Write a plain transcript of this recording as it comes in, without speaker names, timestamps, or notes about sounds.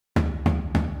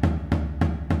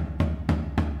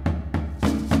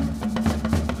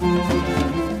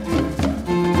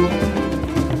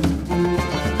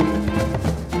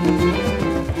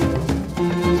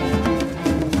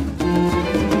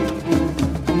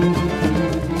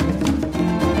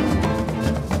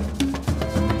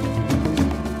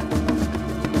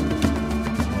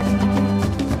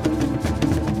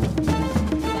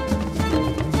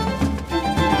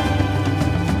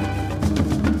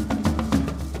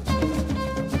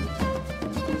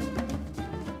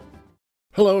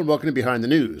Hello and welcome to Behind the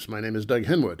News. My name is Doug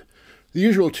Henwood. The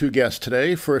usual two guests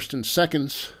today, first and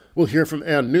seconds, we'll hear from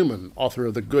Ann Newman, author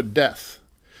of The Good Death.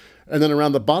 And then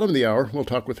around the bottom of the hour, we'll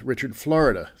talk with Richard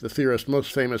Florida, the theorist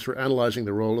most famous for analyzing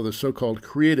the role of the so-called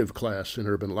creative class in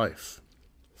urban life.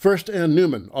 First, Ann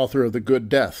Newman, author of The Good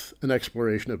Death, an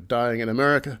exploration of dying in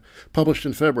America, published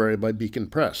in February by Beacon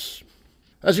Press.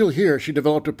 As you'll hear, she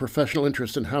developed a professional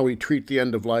interest in how we treat the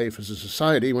end of life as a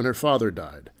society when her father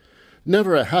died.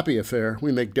 Never a happy affair,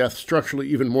 we make death structurally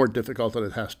even more difficult than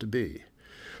it has to be.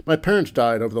 My parents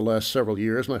died over the last several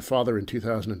years, my father in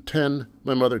 2010,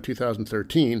 my mother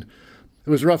 2013. It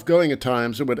was rough going at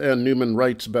times, and what Ann Newman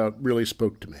writes about really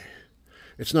spoke to me.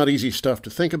 It's not easy stuff to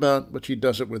think about, but she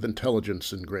does it with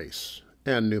intelligence and grace.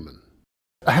 Ann Newman.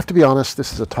 I have to be honest,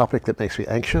 this is a topic that makes me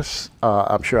anxious.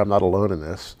 I'm sure I'm not alone in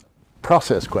this.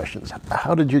 Process questions.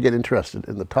 How did you get interested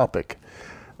in the topic?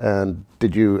 And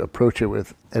did you approach it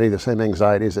with any of the same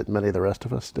anxieties that many of the rest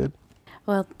of us did?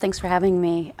 Well, thanks for having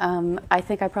me. I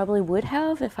think I probably would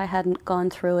have if I hadn't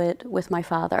gone through it with my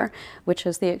father, which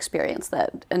is the experience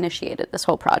that initiated this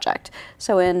whole project.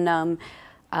 So in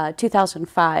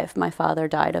 2005, my father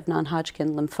died of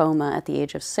non-Hodgkin lymphoma at the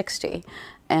age of 60.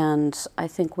 And I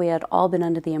think we had all been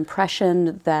under the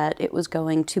impression that it was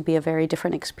going to be a very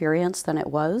different experience than it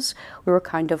was. We were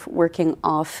kind of working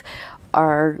off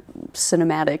our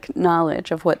cinematic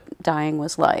knowledge of what dying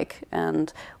was like.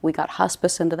 And we got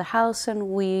hospice into the house, and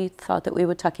we thought that we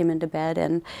would tuck him into bed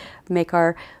and make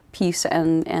our peace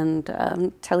and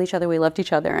tell each other we loved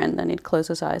each other, and then he'd close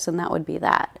his eyes, and that would be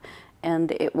that.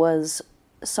 And it was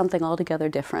something altogether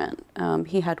different.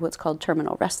 He had what's called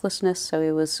terminal restlessness, so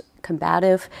he was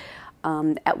combative.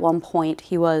 At one point,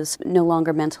 he was no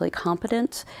longer mentally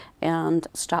competent and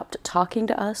stopped talking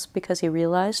to us because he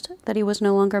realized that he was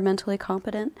no longer mentally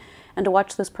competent. And to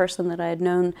watch this person that I had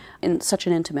known in such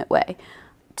an intimate way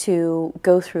to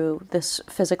go through this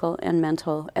physical and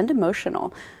mental and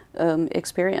emotional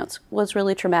experience was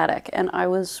really traumatic. And I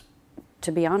was,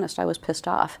 to be honest, I was pissed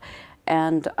off.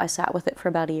 And I sat with it for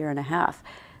about a year and a half.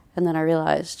 And then I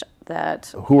realized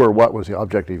that... Who or what was the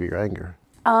object of your anger?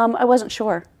 I wasn't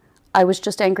sure. I was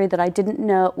just angry that I didn't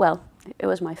know, well, it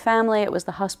was my family, it was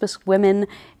the hospice women,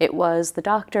 it was the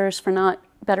doctors for not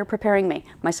better preparing me,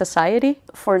 my society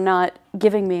for not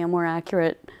giving me a more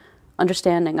accurate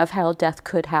understanding of how death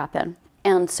could happen.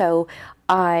 And so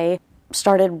I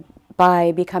started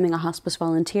by becoming a hospice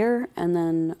volunteer, and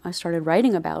then I started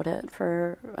writing about it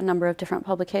for a number of different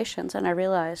publications, and I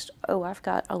realized, oh, I've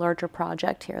got a larger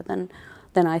project here than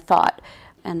I thought.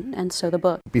 And so the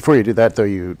book. Before you did that, though,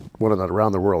 you went on that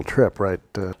around-the-world trip, right?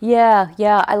 Yeah,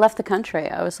 I left the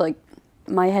country. I was like,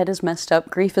 my head is messed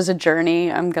up. Grief is a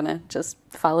journey. I'm going to just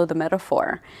follow the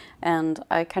metaphor. And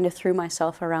I kind of threw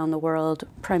myself around the world,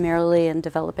 primarily in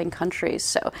developing countries.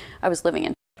 So I was living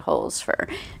in holes for,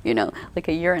 like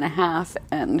a year and a half,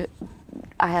 and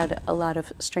I had a lot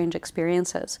of strange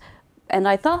experiences. And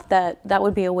I thought that that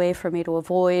would be a way for me to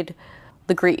avoid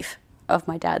the grief of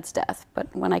my dad's death.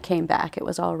 But when I came back, it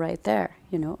was all right there.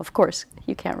 Of course,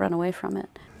 you can't run away from it.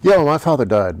 Yeah, well, my father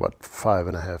died,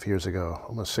 5.5 years ago,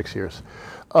 almost 6 years.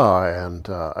 And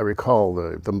I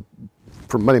recall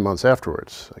for many months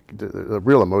afterwards, the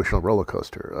real emotional roller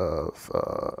coaster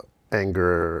of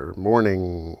anger,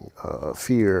 mourning,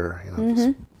 fear,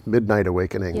 midnight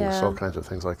awakenings, all kinds of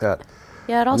things like that.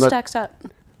 Yeah, it all stacks up.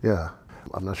 Yeah,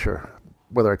 I'm not sure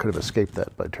whether I could have escaped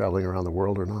that by traveling around the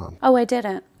world or not. Oh, I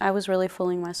didn't. I was really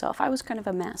fooling myself. I was kind of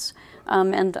a mess.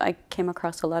 And I came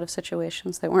across a lot of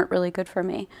situations that weren't really good for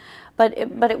me. But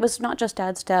it was not just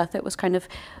Dad's death. It was kind of,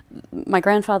 my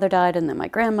grandfather died, and then my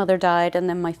grandmother died, and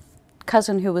then my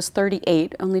cousin, who was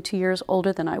 38, only 2 years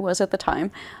older than I was at the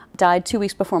time, died 2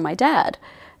 weeks before my dad.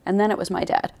 And then it was my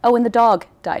dad. Oh, and the dog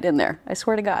died in there, I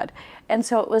swear to God. And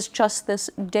so it was just this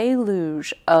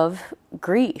deluge of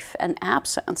grief and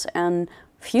absence and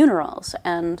funerals,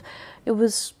 and it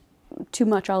was too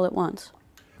much all at once.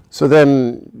 So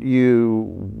then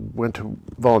you went to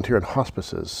volunteer in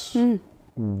hospices.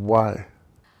 Why?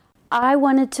 I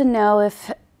wanted to know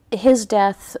if his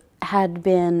death had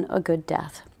been a good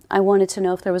death. I wanted to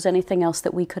know if there was anything else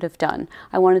that we could have done.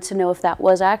 I wanted to know if that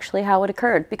was actually how it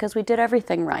occurred, because we did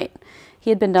everything right. He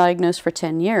had been diagnosed for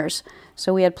 10 years,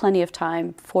 so we had plenty of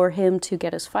time for him to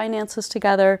get his finances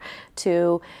together,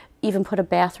 to even put a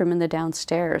bathroom in the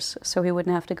downstairs so he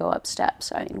wouldn't have to go up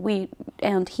steps. I mean,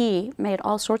 he made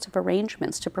all sorts of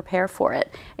arrangements to prepare for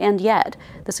it, and yet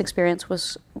this experience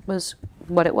was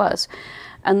what it was.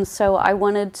 And so I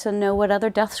wanted to know what other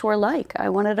deaths were like. I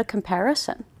wanted a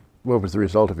comparison. What was the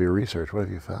result of your research? What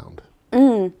have you found?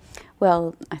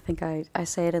 Well, I think I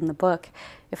say it in the book,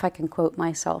 if I can quote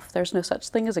myself, there's no such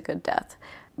thing as a good death.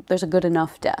 There's a good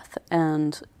enough death,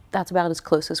 and that's about as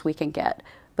close as we can get.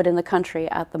 But in the country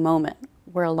at the moment,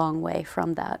 we're a long way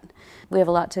from that. We have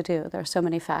a lot to do. There are so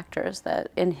many factors that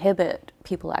inhibit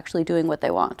people actually doing what they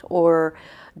want, or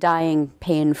dying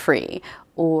pain-free,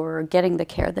 or getting the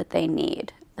care that they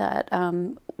need, that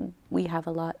we have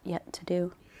a lot yet to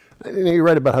do. You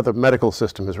write about how the medical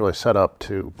system is really set up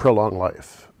to prolong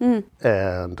life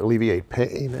and alleviate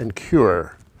pain and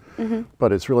cure,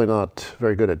 but it's really not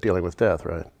very good at dealing with death,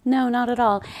 right? No, not at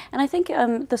all. And I think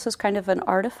this is kind of an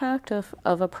artifact of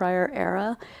a prior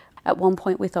era. At one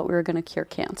point, we thought we were going to cure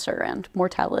cancer and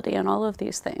mortality and all of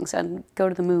these things and go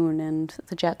to the moon and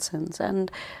the Jetsons.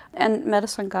 And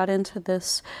medicine got into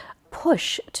this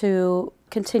push to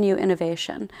continue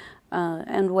innovation.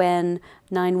 And when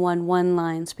 911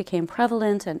 lines became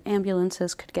prevalent and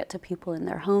ambulances could get to people in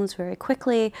their homes very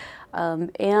quickly,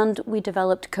 and we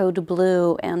developed code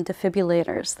blue and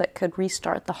defibrillators that could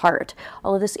restart the heart,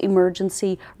 all of this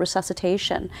emergency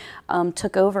resuscitation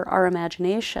took over our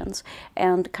imaginations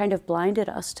and kind of blinded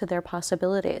us to their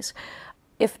possibilities.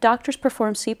 If doctors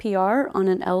perform CPR on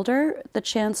an elder, the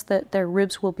chance that their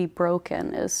ribs will be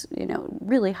broken is,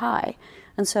 really high.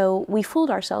 And so we fooled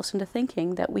ourselves into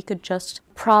thinking that we could just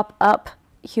prop up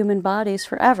human bodies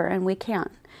forever, and we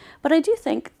can't. But I do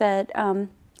think that, and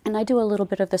I do a little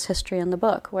bit of this history in the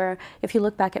book, where if you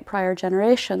look back at prior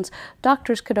generations,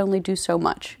 doctors could only do so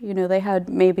much. They had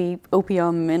maybe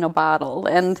opium in a bottle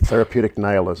and therapeutic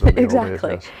nihilism.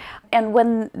 Exactly. Yes. And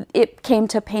when it came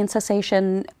to pain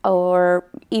cessation or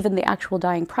even the actual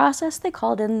dying process, they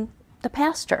called in the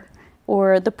pastor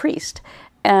or the priest.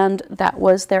 And that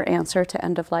was their answer to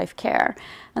end-of-life care.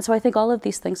 And so I think all of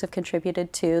these things have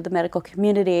contributed to the medical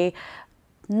community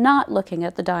not looking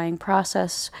at the dying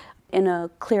process in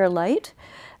a clear light.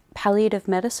 Palliative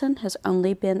medicine has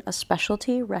only been a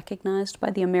specialty recognized by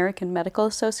the American Medical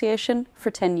Association for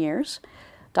 10 years.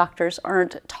 Doctors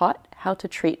aren't taught how to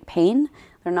treat pain.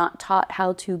 They're not taught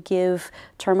how to give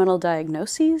terminal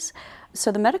diagnoses.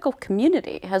 So the medical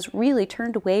community has really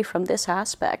turned away from this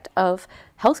aspect of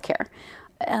healthcare.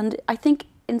 And I think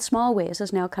in small ways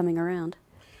is now coming around.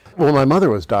 Well, my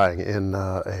mother was dying in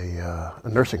a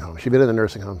nursing home. She'd been in the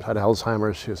nursing home, had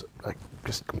Alzheimer's. She was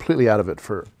just completely out of it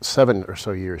for 7 or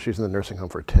so years. She was in the nursing home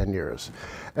for 10 years.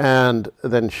 And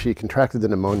then she contracted the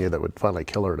pneumonia that would finally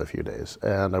kill her in a few days.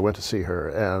 And I went to see her,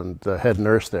 and the head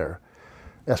nurse there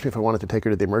asked me if I wanted to take her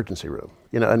to the emergency room.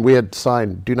 And we had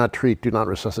signed do not treat, do not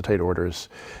resuscitate orders.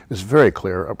 It was very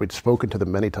clear. We'd spoken to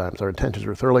them many times. Our intentions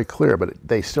were thoroughly clear, but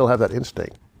they still have that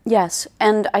instinct. Yes,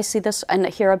 and I see this and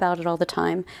hear about it all the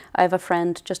time. I have a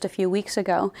friend just a few weeks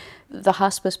ago, the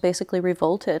hospice basically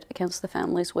revolted against the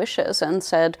family's wishes and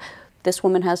said, this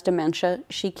woman has dementia,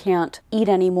 she can't eat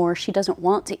anymore, she doesn't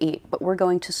want to eat, but we're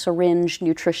going to syringe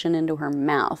nutrition into her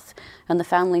mouth. And the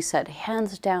family said,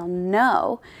 hands down,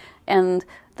 no. And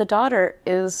the daughter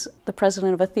is the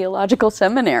president of a theological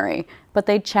seminary, but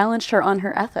they challenged her on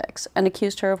her ethics and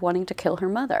accused her of wanting to kill her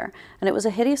mother. And it was a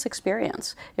hideous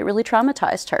experience. It really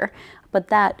traumatized her. But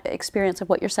that experience of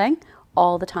what you're saying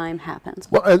all the time happens.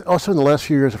 Well, and also in the last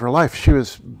few years of her life, she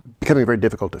was becoming very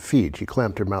difficult to feed. She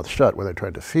clamped her mouth shut when they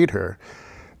tried to feed her.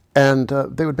 And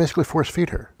they would basically force feed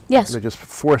her. Yes. They just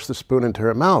forced the spoon into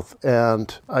her mouth.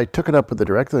 And I took it up with the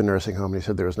director of the nursing home, and he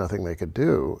said there was nothing they could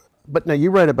do. But now you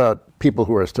write about people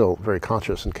who are still very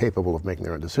conscious and capable of making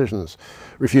their own decisions,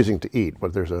 refusing to eat.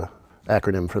 But there's a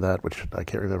acronym for that, which I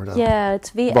can't remember now. Yeah, it's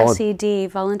VSED,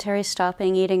 voluntary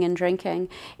stopping eating and drinking.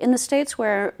 In the states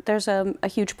where there's a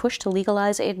huge push to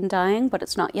legalize aid in dying, but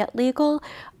it's not yet legal,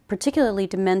 particularly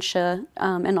dementia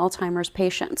and Alzheimer's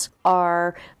patients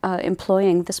are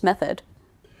employing this method.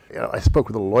 I spoke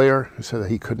with a lawyer who said that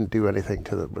he couldn't do anything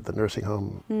with the nursing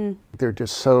home. They're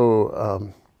just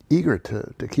so eager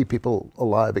to keep people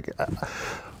alive.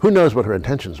 Who knows what her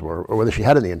intentions were or whether she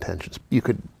had any intentions. You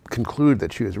could conclude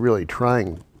that she was really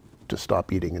trying to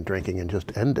stop eating and drinking and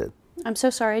just end it. I'm so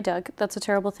sorry, Doug. That's a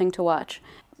terrible thing to watch.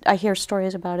 I hear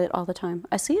stories about it all the time.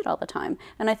 I see it all the time.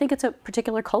 And I think it's a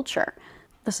particular culture.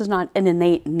 This is not an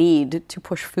innate need to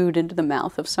push food into the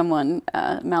mouth of someone,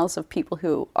 mouths of people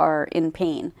who are in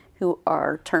pain, who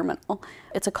are terminal.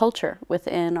 It's a culture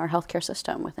within our healthcare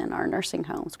system, within our nursing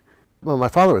homes. Well, my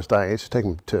father was dying. I used to take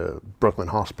him to Brooklyn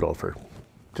Hospital for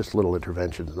just little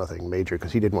interventions, nothing major,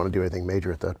 because he didn't want to do anything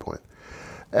major at that point.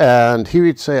 And he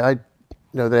would say,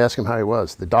 they'd ask him how he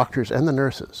was. The doctors and the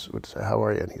nurses would say, how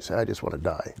are you? And he'd say, I just want to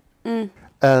die.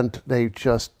 And they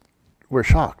just were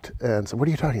shocked and said, "What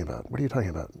are you talking about? What are you talking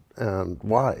about? And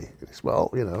why?" And he said, "Well,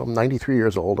 I'm 93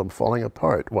 years old. I'm falling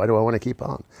apart. Why do I want to keep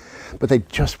on?" But they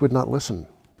just would not listen,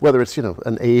 whether it's,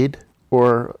 an aide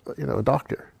or, a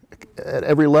doctor. At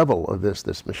every level of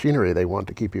this machinery, they want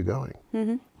to keep you going.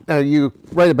 Mm-hmm. Now, you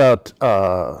write about,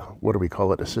 what do we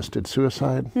call it, assisted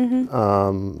suicide,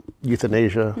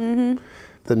 euthanasia. Mm-hmm.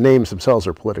 The names themselves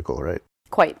are political, right?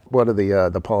 Quite. What are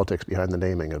the politics behind the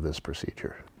naming of this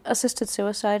procedure? Assisted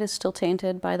suicide is still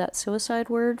tainted by that suicide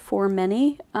word for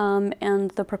many,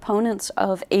 and the proponents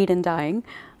of aid in dying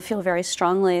feel very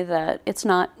strongly that it's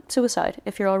not suicide.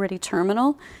 If you're already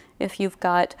terminal, if you've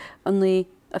got only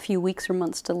a few weeks or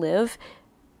months to live,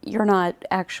 you're not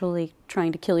actually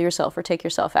trying to kill yourself or take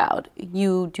yourself out.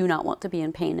 You do not want to be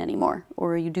in pain anymore,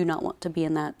 or you do not want to be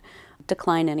in that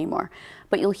decline anymore.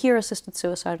 But you'll hear assisted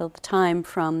suicide all the time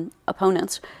from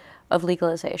opponents of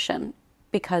legalization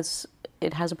because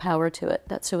it has a power to it,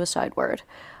 that suicide word.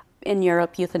 In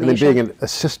Europe, euthanasia... And then being an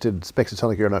assisted makes it sound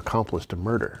like you're an accomplice to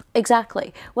murder.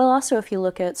 Exactly. Well, also, if you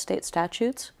look at state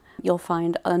statutes, you'll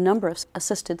find a number of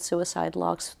assisted suicide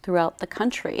laws throughout the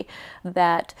country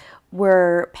that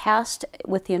were passed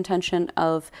with the intention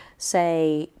of,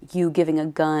 say, you giving a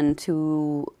gun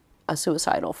to a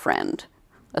suicidal friend,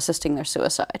 assisting their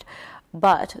suicide,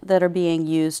 but that are being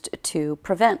used to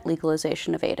prevent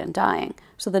legalization of aid in dying.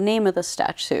 So the name of the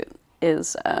statute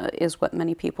is what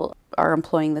many people are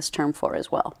employing this term for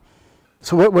as well.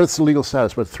 So what's the legal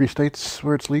status? 3 states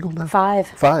where it's legal now? 5.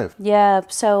 5? Yeah,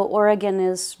 so Oregon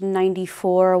is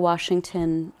 94,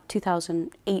 Washington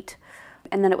 2008,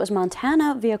 and then it was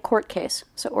Montana via court case.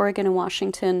 So Oregon and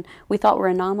Washington, we thought were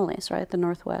anomalies, right, the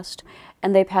Northwest,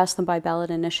 and they passed them by ballot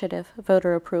initiative,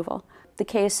 voter approval. The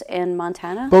case in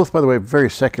Montana... Both, by the way, very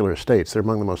secular states. They're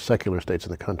among the most secular states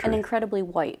in the country. And incredibly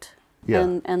white,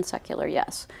 yeah. and secular,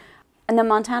 yes. And then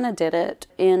Montana did it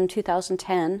in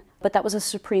 2010, but that was a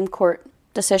Supreme Court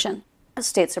decision, a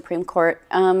state Supreme Court,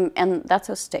 and that's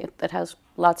a state that has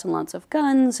lots and lots of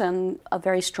guns and a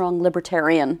very strong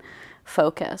libertarian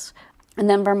focus. And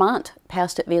then Vermont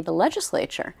passed it via the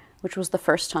legislature, which was the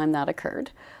first time that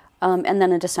occurred. And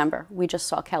then in December, we just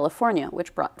saw California,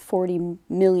 which brought 40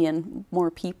 million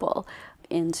more people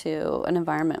into an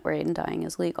environment where aid in dying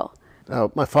is legal.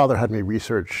 Now, my father had me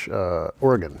research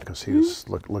Oregon because he was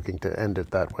looking to end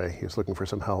it that way. He was looking for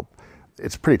some help.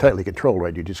 It's pretty tightly controlled,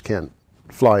 right? You just can't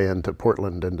fly into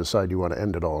Portland and decide you want to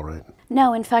end it all, right?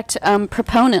 No, in fact,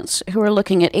 proponents who are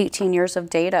looking at 18 years of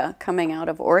data coming out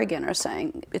of Oregon are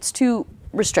saying it's too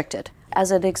restricted.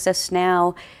 As it exists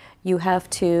now, you have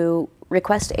to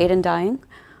request aid in dying.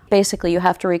 Basically, you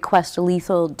have to request a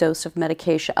lethal dose of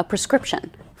medication, a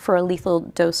prescription for a lethal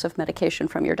dose of medication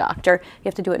from your doctor. You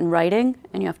have to do it in writing,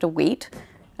 and you have to wait,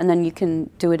 and then you can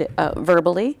do it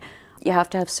verbally. You have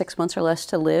to have 6 months or less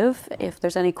to live. If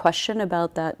there's any question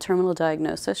about that terminal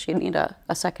diagnosis, you need a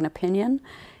second opinion.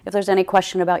 If there's any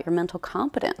question about your mental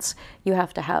competence, you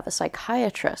have to have a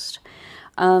psychiatrist.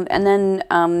 And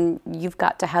then you've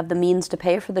got to have the means to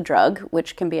pay for the drug,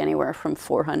 which can be anywhere from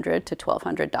 $400 to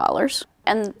 $1,200.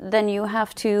 And then you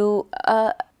have to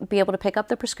be able to pick up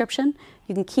the prescription.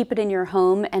 You can keep it in your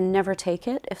home and never take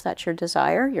it if that's your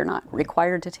desire. You're not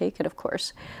required to take it, of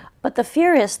course. But the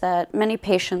fear is that many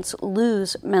patients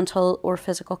lose mental or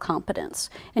physical competence.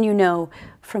 And you know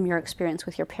from your experience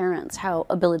with your parents how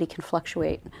ability can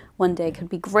fluctuate. One day could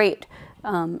be great,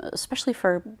 especially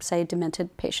for, say,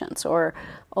 demented patients or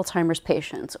Alzheimer's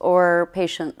patients or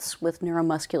patients with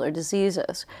neuromuscular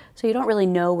diseases. So you don't really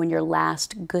know when your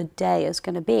last good day is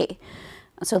going to be.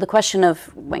 So the question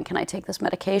of when can I take this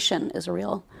medication is a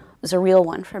real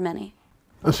one for many.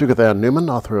 Let's speak with Ann Newman,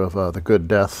 author of The Good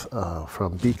Death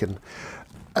from Beacon,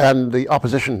 and the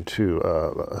opposition to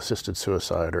assisted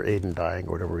suicide or aid in dying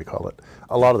or whatever we call it.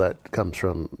 A lot of that comes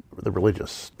from the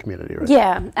religious community, right?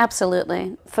 Yeah,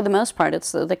 absolutely. For the most part,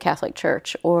 it's the Catholic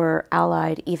Church or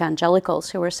allied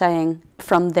evangelicals who are saying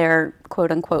from their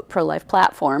quote-unquote pro-life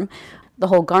platform, the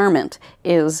whole garment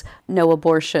is no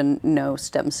abortion, no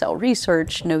stem cell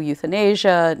research, no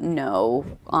euthanasia,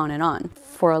 no on and on.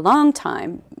 For a long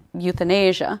time,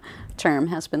 euthanasia term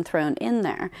has been thrown in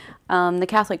there. The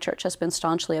Catholic Church has been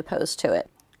staunchly opposed to it.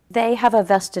 They have a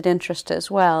vested interest as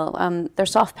well. Their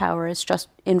soft power is just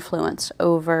influence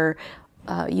over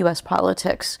U.S.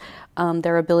 politics,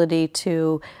 their ability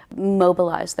to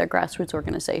mobilize their grassroots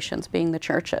organizations, being the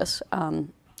churches.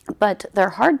 But their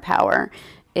hard power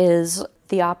is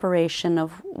the operation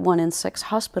of 1 in 6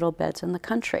 hospital beds in the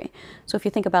country. So if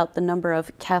you think about the number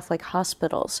of Catholic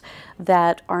hospitals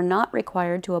that are not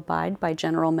required to abide by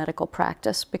general medical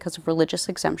practice because of religious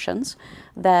exemptions,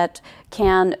 that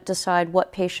can decide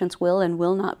what patients will and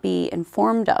will not be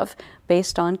informed of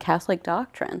based on Catholic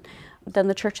doctrine, then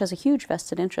the church has a huge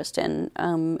vested interest in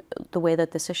the way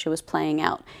that this issue is playing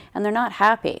out. And they're not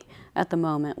happy at the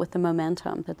moment with the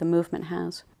momentum that the movement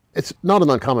has. It's not an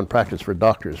uncommon practice for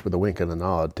doctors with a wink and a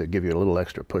nod to give you a little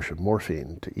extra push of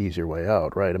morphine to ease your way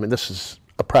out, right? I mean, this is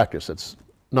a practice that's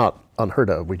not unheard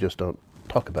of. We just don't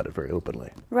talk about it very openly.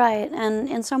 Right, and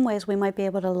in some ways we might be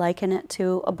able to liken it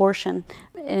to abortion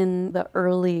in the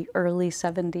early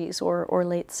 70s or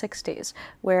late 60s,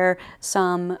 where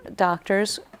some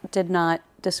doctors did not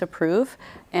disapprove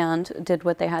and did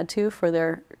what they had to for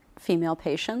their female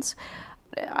patients.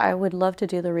 I would love to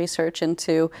do the research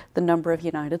into the number of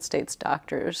United States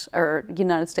doctors or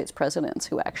United States presidents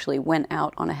who actually went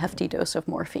out on a hefty dose of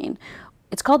morphine.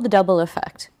 It's called the double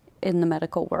effect in the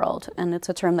medical world, and it's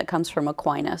a term that comes from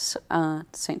Aquinas,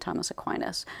 St. Thomas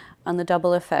Aquinas. And the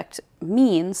double effect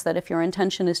means that if your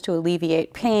intention is to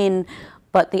alleviate pain,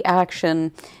 but the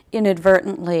action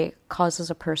inadvertently causes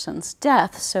a person's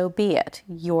death, so be it.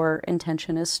 Your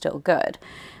intention is still good.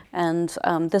 And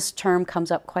this term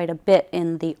comes up quite a bit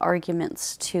in the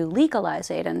arguments to legalize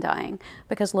aid in dying,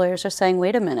 because lawyers are saying,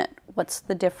 wait a minute, what's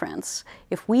the difference?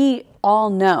 If we all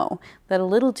know that a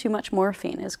little too much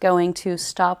morphine is going to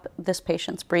stop this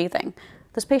patient's breathing,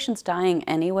 this patient's dying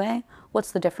anyway,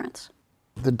 what's the difference?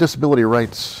 The disability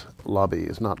rights lobby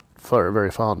is not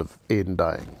very fond of aid in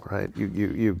dying, right?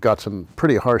 You got some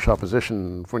pretty harsh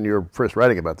opposition when you were first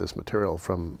writing about this material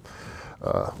from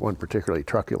one particularly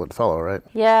truculent fellow, right?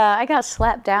 Yeah, I got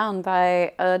slapped down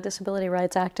by a disability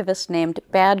rights activist named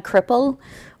Bad Cripple,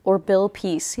 or Bill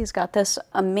Peace. He's got this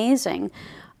amazing,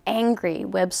 angry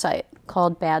website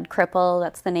called Bad Cripple.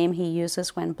 That's the name he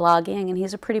uses when blogging, and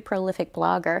he's a pretty prolific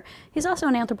blogger. He's also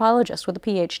an anthropologist with a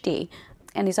PhD,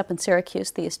 and he's up in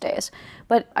Syracuse these days.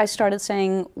 But I started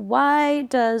saying, why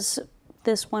does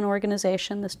this one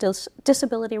organization, this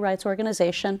disability rights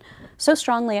organization, so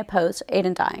strongly oppose aid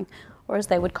in dying, or as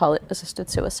they would call it, assisted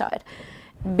suicide?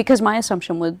 Because my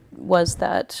assumption was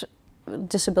that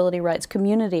disability rights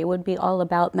community would be all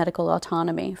about medical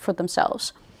autonomy for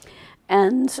themselves.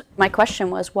 And my question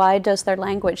was, why does their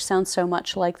language sound so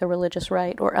much like the religious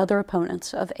right or other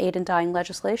opponents of aid in dying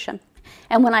legislation?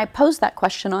 And when I posed that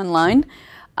question online,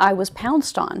 I was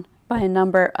pounced on by a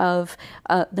number of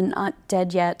the not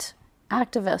dead yet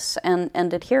activists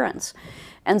and adherents.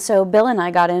 And so Bill and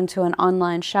I got into an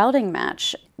online shouting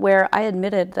match where I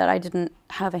admitted that I didn't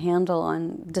have a handle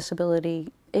on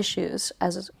disability issues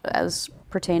as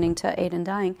pertaining to aid in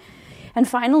dying. And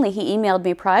finally, he emailed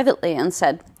me privately and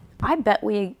said, I bet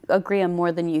we agree on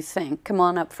more than you think. Come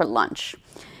on up for lunch.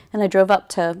 And I drove up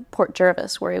to Port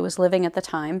Jervis, where he was living at the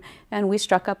time, and we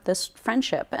struck up this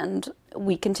friendship. And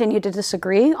we continued to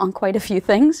disagree on quite a few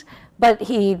things, but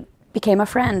he became a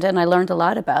friend, and I learned a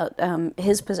lot about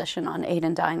his position on aid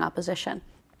in dying opposition.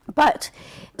 But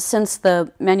since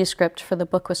the manuscript for the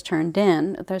book was turned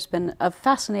in, there's been a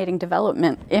fascinating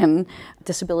development in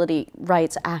disability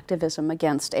rights activism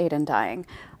against aid in dying.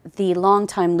 The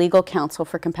longtime legal counsel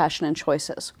for Compassion and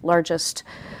Choices, largest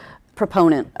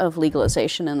proponent of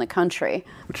legalization in the country.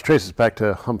 Which traces back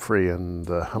to Humphrey and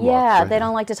the Hemlock. Yeah, right? They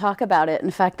don't like to talk about it.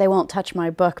 In fact, they won't touch my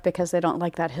book because they don't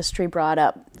like that history brought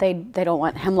up. They don't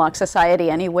want Hemlock Society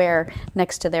anywhere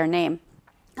next to their name.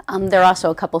 There are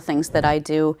also a couple things that I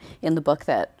do in the book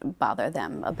that bother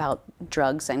them about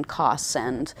drugs and costs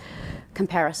and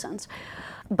comparisons.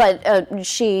 But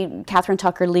Catherine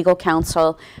Tucker, legal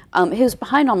counsel, who's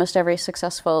behind almost every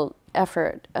successful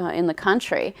effort in the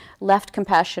country, left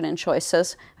Compassion and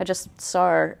Choices. I just saw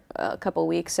her a couple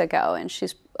weeks ago, and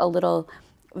she's a little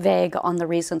vague on the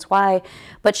reasons why,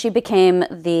 but she became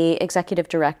the executive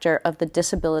director of the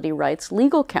Disability Rights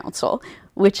Legal Council,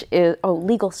 which is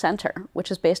Legal Center,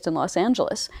 which is based in Los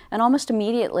Angeles, and almost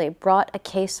immediately brought a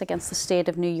case against the state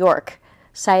of New York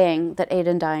saying that aid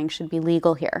in dying should be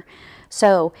legal here.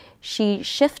 So she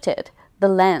shifted the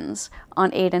lens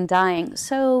on aid in dying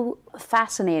so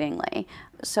fascinatingly,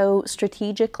 so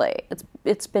strategically.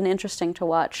 It's been interesting to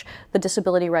watch the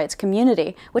disability rights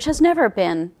community, which has never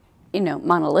been,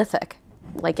 monolithic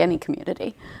like any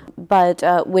community, but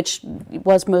which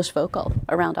was most vocal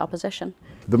around opposition.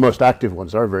 The most active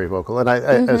ones are very vocal, and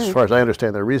as far as I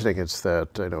understand their reasoning, it's that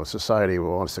society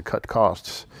wants to cut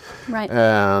costs, right,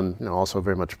 and also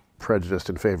very much prejudiced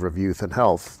in favor of youth and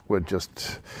health would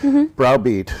just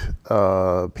browbeat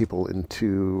people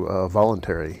into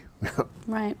voluntary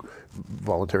Right.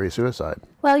 voluntary suicide.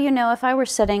 Well, if I were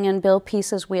sitting in Bill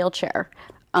Peace's wheelchair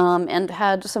and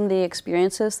had some of the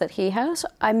experiences that he has,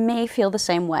 I may feel the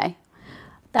same way.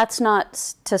 That's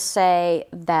not to say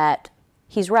that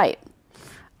he's right.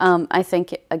 I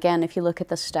think, again, if you look at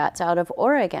the stats out of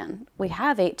Oregon, we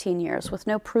have 18 years with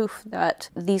no proof that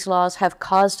these laws have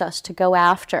caused us to go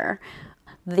after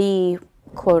the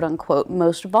quote-unquote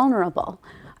most vulnerable.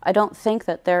 I don't think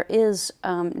that there is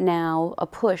now a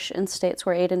push in states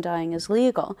where aid in dying is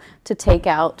legal to take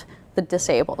out the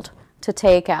disabled, to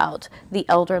take out the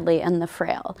elderly and the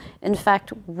frail. In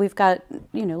fact, we've got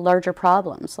larger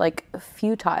problems like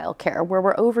futile care, where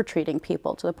we're overtreating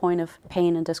people to the point of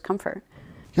pain and discomfort.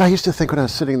 Yeah, I used to think when I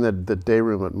was sitting in the day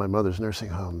room at my mother's nursing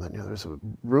home that there's a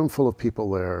room full of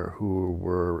people there who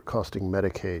were costing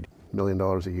Medicaid $1 million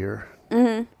a year,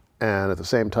 and at the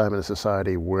same time in a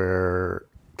society where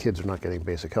kids are not getting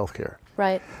basic health care.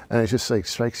 Right. And it just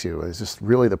strikes you. It's just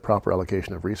really the proper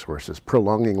allocation of resources,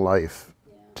 prolonging life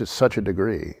to such a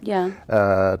degree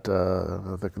at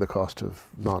the cost of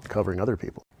not covering other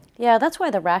people. Yeah, that's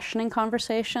why the rationing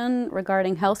conversation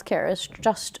regarding healthcare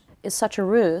is such a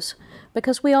ruse,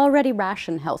 because we already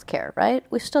ration healthcare, right?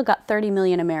 We've still got 30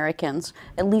 million Americans,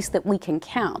 at least that we can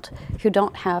count, who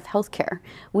don't have healthcare.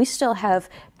 We still have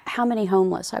how many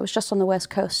homeless? I was just on the West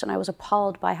Coast and I was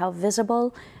appalled by how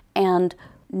visible and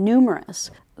numerous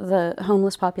the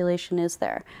homeless population is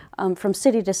there, from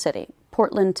city to city,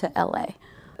 Portland to LA.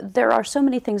 There are so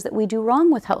many things that we do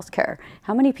wrong with healthcare.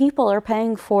 How many people are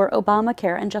paying for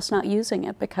Obamacare and just not using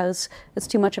it because it's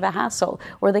too much of a hassle,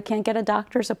 or they can't get a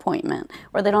doctor's appointment,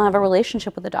 or they don't have a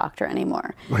relationship with a doctor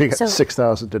anymore? Well, you got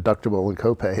 6,000 deductible and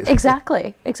copays.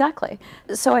 Exactly.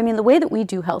 So, the way that we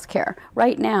do healthcare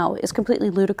right now is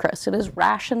completely ludicrous. It is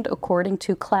rationed according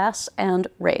to class and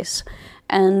race.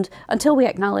 And until we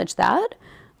acknowledge that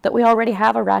we already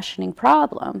have a rationing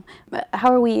problem,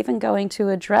 how are we even going to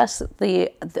address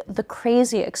the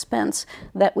crazy expense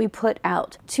that we put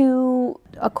out to,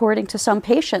 according to some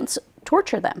patients,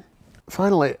 torture them?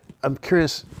 Finally, I'm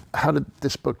curious, how did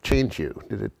this book change you?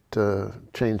 Did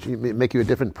it make you a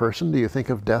different person? Do you think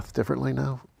of death differently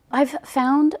now? I've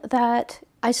found that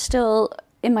I still,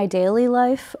 in my daily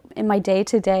life, in my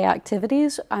day-to-day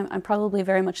activities, I'm probably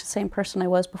very much the same person I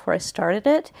was before I started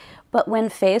it. But when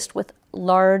faced with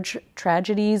large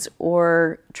tragedies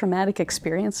or traumatic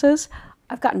experiences,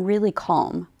 I've gotten really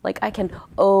calm. Like I can,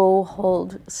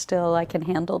 hold still, I can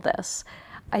handle this.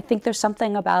 I think there's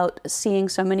something about seeing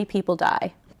so many people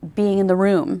die, being in the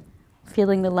room,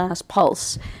 feeling the last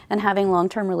pulse, and having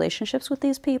long-term relationships with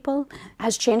these people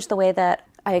has changed the way that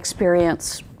I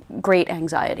experience great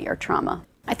anxiety or trauma.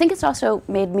 I think it's also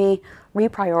made me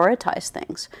reprioritize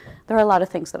things. There are a lot of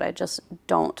things that I just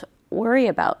don't worry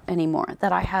about anymore,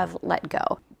 that I have let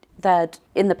go, that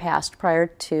in the past, prior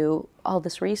to all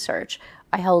this research,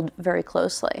 I held very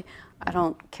closely. I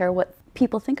don't care what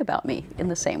people think about me in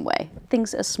the same way,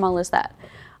 things as small as that.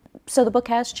 So the book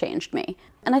has changed me.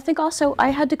 And I think also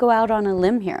I had to go out on a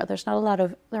limb here. There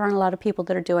aren't a lot of people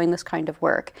that are doing this kind of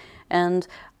work. And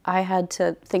I had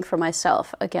to think for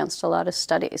myself against a lot of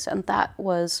studies. And that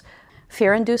was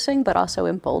fear-inducing, but also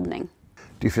emboldening.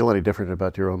 Do you feel any different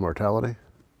about your own mortality?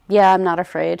 Yeah, I'm not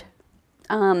afraid.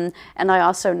 And I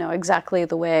also know exactly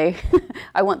the way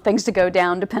I want things to go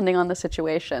down depending on the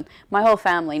situation. My whole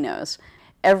family knows.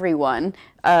 Everyone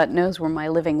knows where my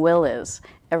living will is.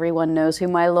 Everyone knows who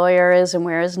my lawyer is and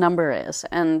where his number is.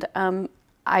 And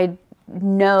I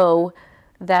know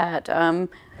that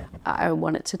I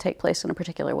want it to take place in a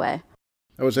particular way.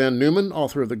 That was Ann Newman,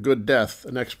 author of The Good Death,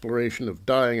 an exploration of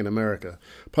dying in America,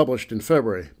 published in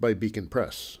February by Beacon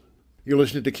Press. You're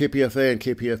listening to KPFA and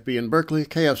KPFB in Berkeley,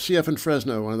 KFCF in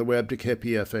Fresno, on the web to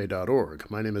kpfa.org.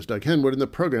 My name is Doug Henwood, and the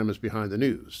program is Behind the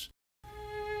News.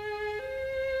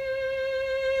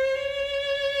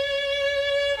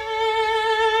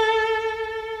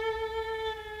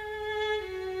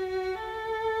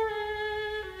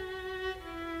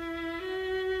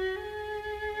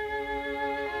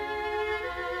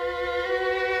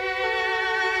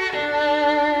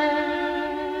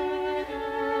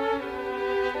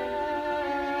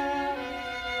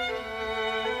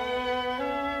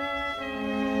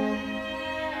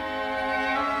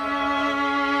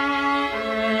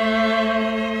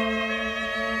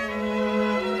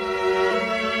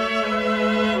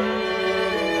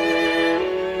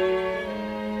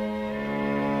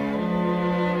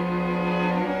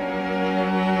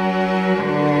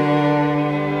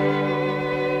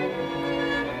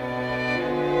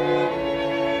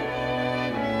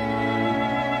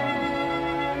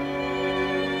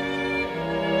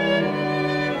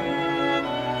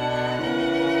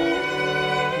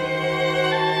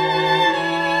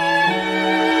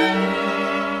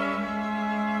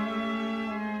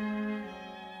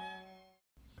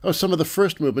 Oh, some of the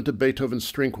first movement of Beethoven's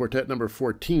String Quartet No.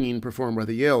 14, performed by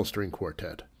the Yale String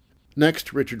Quartet.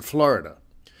 Next, Richard Florida.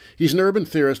 He's an urban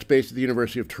theorist based at the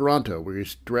University of Toronto, where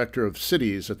he's director of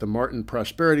cities at the Martin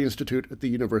Prosperity Institute at the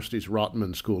university's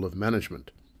Rotman School of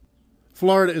Management.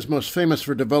 Florida is most famous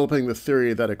for developing the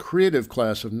theory that a creative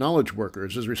class of knowledge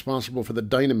workers is responsible for the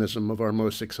dynamism of our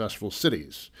most successful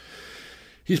cities.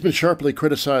 He's been sharply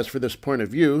criticized for this point of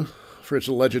view, for its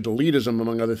alleged elitism,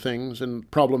 among other things, and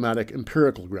problematic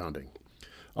empirical grounding.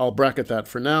 I'll bracket that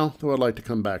for now, though I'd like to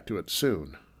come back to it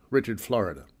soon. Richard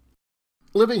Florida.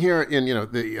 Living here in,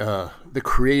 the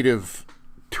creative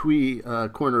twee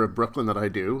corner of Brooklyn that I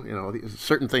do,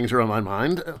 certain things are on my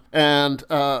mind. And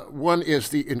one is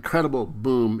the incredible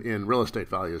boom in real estate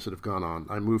values that have gone on.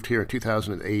 I moved here in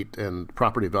 2008, and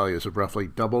property values have roughly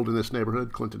doubled in this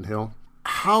neighborhood, Clinton Hill.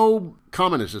 How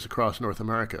common is this across North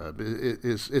America?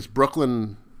 Is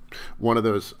Brooklyn one of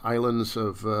those islands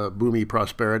of boomy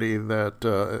prosperity that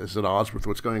is at odds with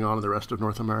what's going on in the rest of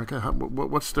North America?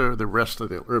 What's the rest of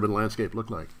the urban landscape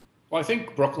look like? Well, I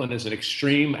think Brooklyn is an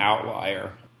extreme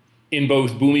outlier in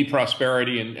both boomy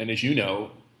prosperity and, as you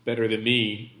know better than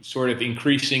me, sort of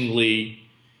increasingly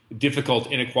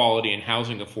difficult inequality in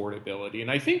housing affordability.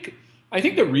 And I think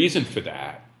the reason for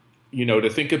that, to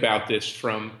think about this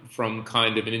from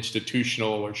kind of an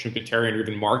institutional or Schumpeterian or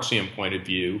even Marxian point of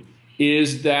view,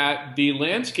 is that the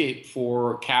landscape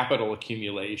for capital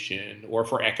accumulation or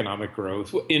for economic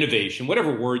growth, innovation,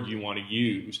 whatever word you want to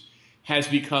use, has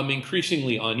become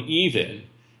increasingly uneven.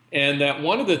 And that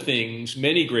one of the things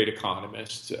many great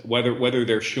economists, whether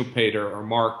they're Schumpeter or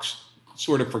Marx,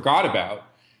 sort of forgot about,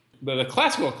 but the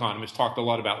classical economists talked a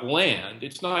lot about land.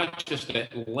 It's not just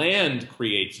that land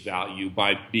creates value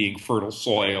by being fertile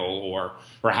soil or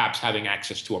perhaps having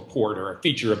access to a port or a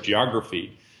feature of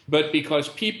geography, but because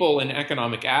people and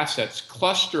economic assets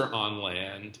cluster on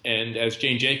land. And as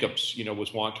Jane Jacobs,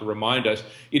 was wont to remind us,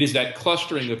 it is that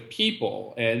clustering of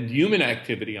people and human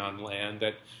activity on land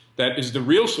that is the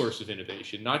real source of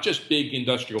innovation, not just big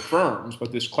industrial firms,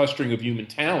 but this clustering of human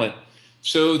talent.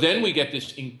 So then we get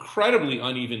this incredibly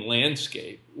uneven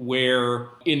landscape where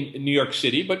in New York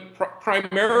City, but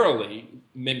primarily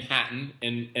Manhattan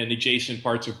and adjacent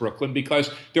parts of Brooklyn, because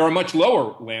there are much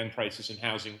lower land prices and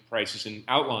housing prices in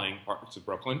outlying parts of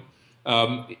Brooklyn,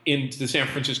 in the San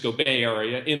Francisco Bay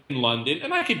Area, in London,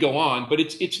 and I could go on, but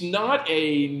it's not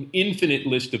an infinite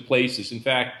list of places. In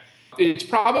fact, it's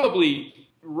probably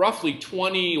roughly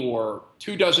 20 or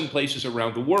 24 places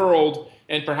around the world,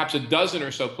 and perhaps a dozen or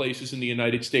so places in the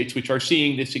United States, which are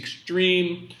seeing this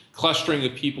extreme clustering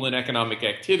of people and economic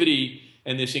activity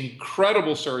and this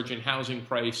incredible surge in housing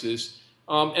prices.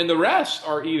 And the rest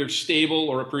are either stable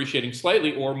or appreciating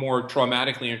slightly, or more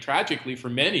traumatically and tragically for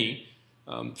many.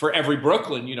 For every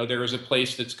Brooklyn, there is a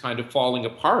place that's kind of falling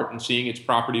apart and seeing its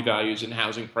property values and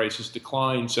housing prices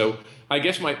decline. So I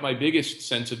guess my biggest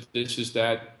sense of this is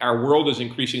that our world is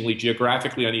increasingly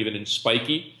geographically uneven and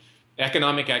spiky.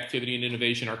 Economic activity and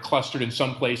innovation are clustered in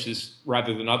some places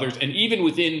rather than others. And even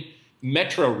within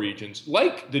metro regions,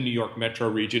 like the New York metro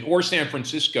region or San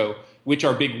Francisco, which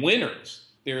are big winners,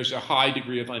 there's a high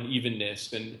degree of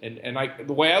unevenness. And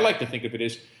the way I like to think of it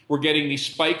is we're getting these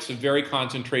spikes of very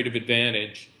concentrated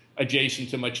advantage adjacent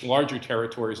to much larger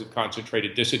territories of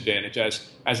concentrated disadvantage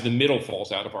as the middle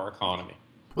falls out of our economy.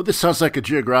 Well, this sounds like a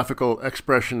geographical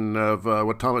expression of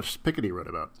what Thomas Piketty wrote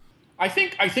about. I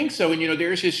think so. And,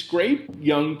 there's this great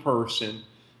young person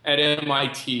at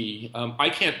MIT. I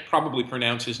can't probably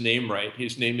pronounce his name right.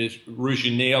 His name is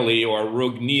Rugnili or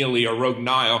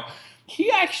Rognile. He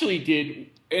actually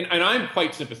did, and I'm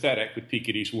quite sympathetic with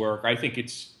Piketty's work. I think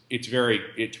it's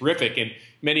terrific. And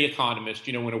many economists,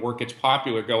 when a work gets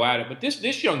popular, go at it. But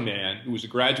this young man, who was a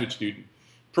graduate student,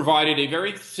 provided a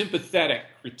very sympathetic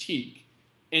critique.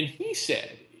 And he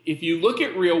said, if you look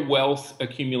at real wealth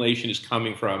accumulation is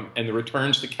coming from and the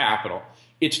returns to capital,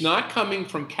 it's not coming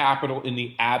from capital in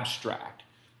the abstract.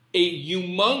 A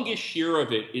humongous share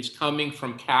of it is coming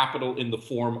from capital in the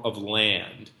form of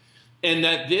land. And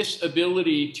that this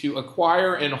ability to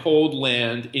acquire and hold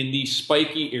land in these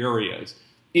spiky areas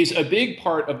is a big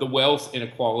part of the wealth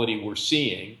inequality we're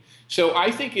seeing. So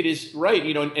I think it is right,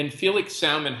 and Felix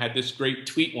Salmon had this great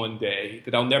tweet one day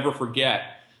that I'll never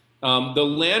forget. The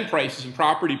land prices and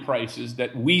property prices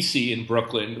that we see in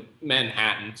Brooklyn,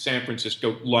 Manhattan, San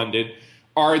Francisco, London,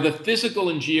 are the physical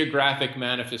and geographic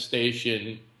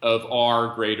manifestation of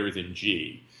R greater than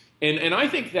G. And I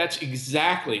think that's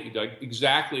exactly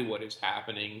what is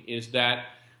happening, is that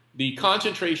the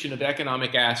concentration of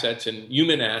economic assets and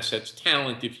human assets,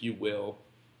 talent, if you will,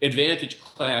 advantage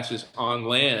classes on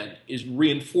land is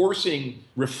reinforcing,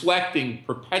 reflecting,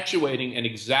 perpetuating, and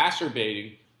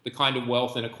exacerbating the kind of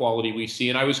wealth inequality we see.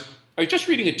 And I was just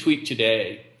reading a tweet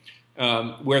today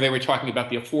where they were talking about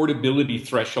the affordability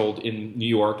threshold in New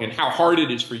York and how hard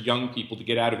it is for young people to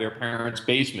get out of their parents'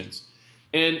 basements.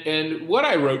 And what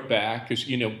I wrote back, because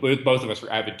both of us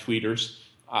are avid tweeters,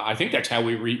 I think that's how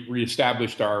we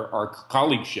reestablished our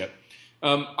colleagueship.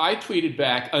 I tweeted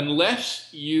back, unless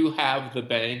you have the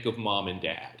bank of mom and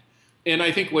dad. And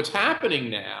I think what's happening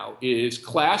now is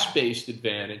class-based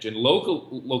advantage and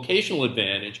locational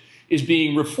advantage is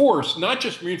being reinforced, not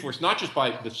just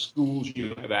by the schools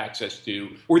you have access to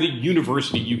or the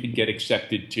university you can get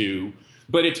accepted to,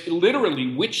 but it's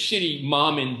literally which city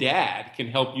mom and dad can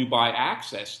help you buy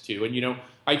access to. And,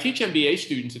 I teach MBA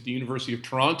students at the University of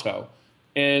Toronto,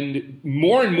 and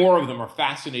more of them are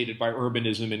fascinated by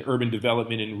urbanism and urban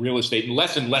development and real estate, and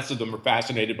less of them are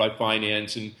fascinated by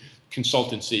finance and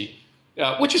consultancy,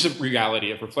 which is a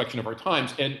reality, a reflection of our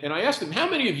times. And I asked them, how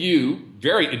many of you,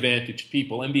 very advantaged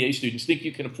people, MBA students, think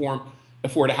you can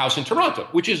afford a house in Toronto,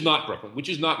 which is not Brooklyn, which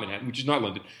is not Manhattan, which is not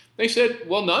London? They said,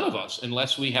 well, none of us,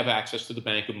 unless we have access to the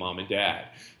bank of mom and dad.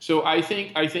 So I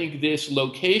think this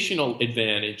locational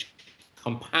advantage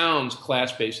compounds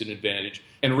class-based advantage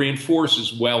and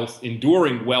reinforces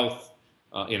enduring wealth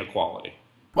inequality.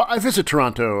 Well, I visit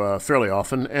Toronto fairly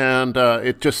often, and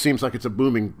it just seems like it's a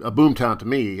boom town to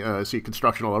me. I see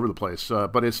construction all over the place,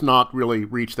 but it's not really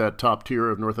reached that top tier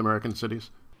of North American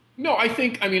cities. No, I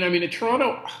mean, in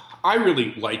Toronto, I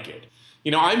really like it.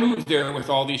 I moved there with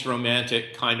all these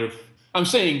romantic I'm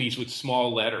saying these with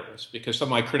small letters because some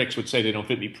of my critics would say they don't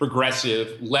fit me,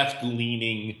 progressive,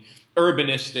 left-leaning,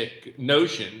 urbanistic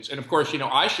notions. And of course,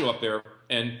 I show up there,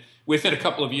 and within a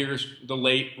couple of years, the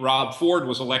late Rob Ford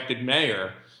was elected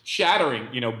mayor, shattering,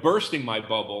 bursting my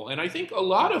bubble. And I think a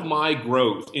lot of my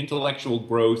growth, intellectual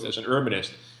growth as an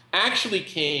urbanist, actually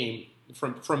came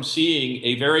from seeing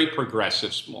a very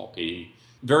progressive small P,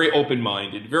 very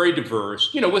open-minded, very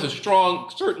diverse, with a strong,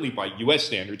 certainly by U.S.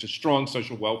 standards, a strong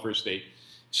social welfare state,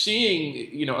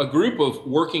 seeing, a group of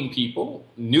working people,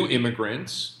 new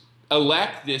immigrants,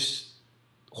 elect this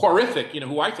horrific,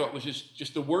 who I thought was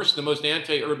just the worst, the most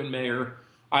anti-urban mayor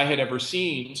I had ever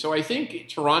seen. So I think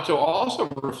Toronto also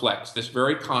reflects this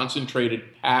very concentrated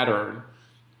pattern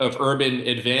of urban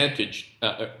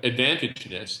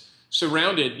advantageness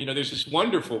surrounded, there's this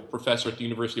wonderful professor at the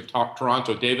University of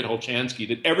Toronto, David Holchansky,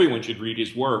 that everyone should read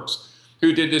his works,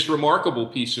 who did this remarkable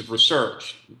piece of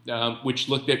research, which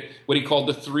looked at what he called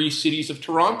the 3 cities of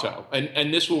Toronto.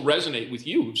 And this will resonate with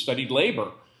you who've studied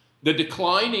labor. The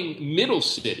declining middle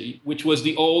city, which was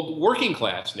the old working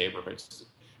class neighborhoods,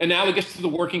 analogous to the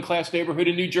working class neighborhood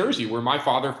in New Jersey, where my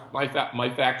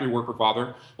factory worker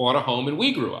father bought a home and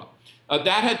we grew up.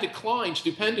 That had declined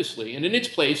stupendously, and in its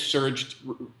place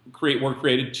were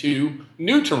created 2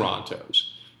 new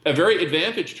Torontos. A very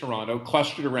advantaged Toronto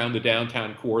clustered around the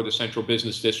downtown core, the central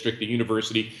business district, the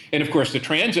university, and of course the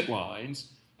transit lines,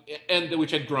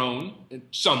 which had grown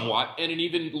somewhat, and an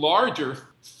even larger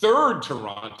third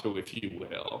Toronto, if you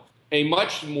will, a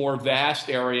much more vast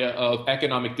area of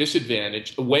economic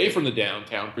disadvantage away from the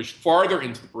downtown, pushed farther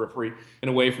into the periphery and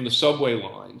away from the subway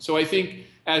line. So I think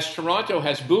as Toronto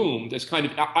has boomed,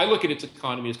 I look at its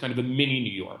economy as kind of a mini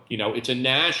New York. It's a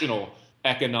national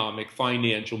economic,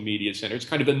 financial media center. It's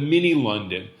kind of a mini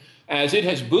London. As it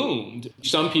has boomed,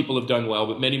 some people have done well,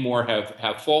 but many more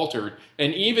have faltered.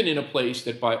 And even in a place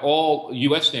that by all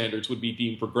U.S. standards would be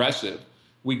deemed progressive,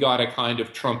 we got a kind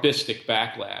of Trumpistic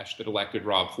backlash that elected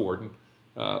Rob Ford.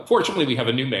 Fortunately, we have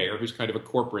a new mayor who's kind of a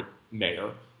corporate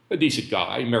mayor, a decent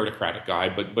guy, meritocratic guy,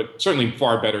 but certainly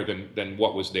far better than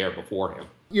what was there before him.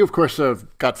 You, of course,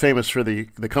 got famous for the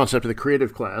concept of the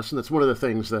creative class, and that's one of the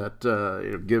things that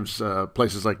gives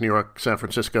places like New York, San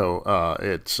Francisco,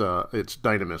 its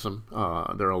dynamism,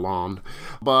 their elan.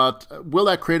 But will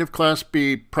that creative class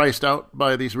be priced out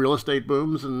by these real estate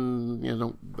booms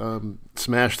and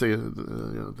smash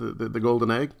the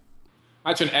golden egg?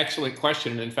 That's an excellent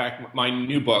question. And in fact, my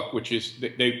new book, which is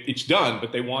it's done,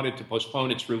 but they wanted to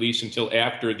postpone its release until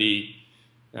after the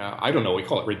I don't know, we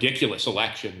call it ridiculous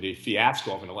election, the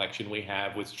fiasco of an election we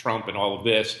have with Trump and all of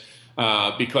this,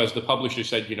 because the publisher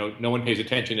said, no one pays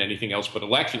attention to anything else but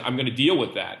election. I'm going to deal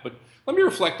with that. But let me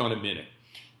reflect on a minute.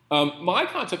 My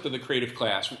concept of the creative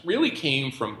class really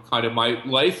came from kind of my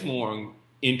lifelong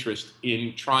interest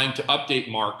in trying to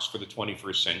update Marx for the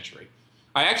 21st century.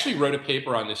 I actually wrote a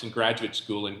paper on this in graduate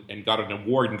school and got an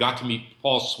award and got to meet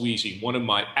Paul Sweezy, one of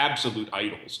my absolute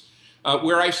idols.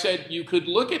 Where I said you could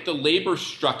look at the labor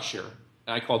structure,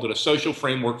 I called it a social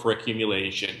framework for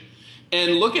accumulation,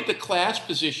 and look at the class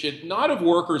position, not of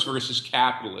workers versus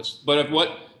capitalists, but of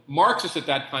what Marxists at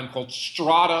that time called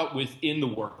strata within the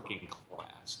working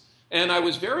class. And I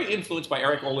was very influenced by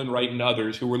Eric Olin Wright and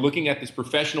others who were looking at this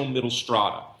professional middle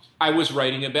strata. I was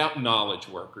writing about knowledge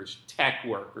workers, tech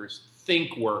workers,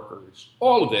 think workers,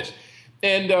 all of this.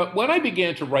 And when I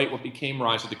began to write what became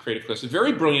Rise of the Creative Class, a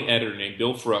very brilliant editor named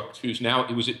Bill Frucht, he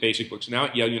was at Basic Books, now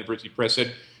at Yale University Press,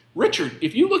 said, Richard,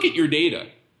 if you look at your data,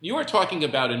 you are talking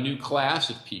about a new class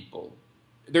of people.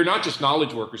 They're not just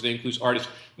knowledge workers, they include artists.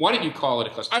 Why don't you call it a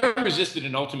class? I resisted,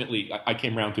 and ultimately I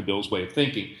came around to Bill's way of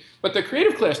thinking. But the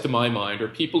creative class, to my mind, are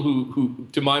people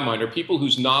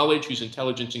whose knowledge, whose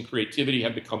intelligence and creativity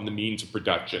have become the means of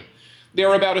production.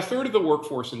 They're about a third of the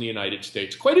workforce in the United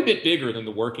States, quite a bit bigger than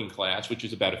the working class, which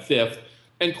is about a fifth,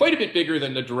 and quite a bit bigger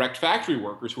than the direct factory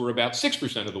workers, who are about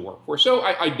 6% of the workforce. So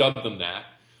I dubbed them that,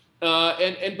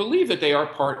 and believe that they are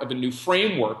part of a new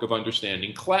framework of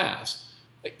understanding class.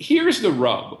 Here's the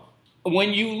rub.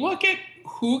 When you look at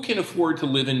who can afford to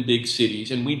live in big cities,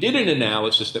 and we did an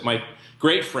analysis that my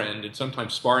great friend and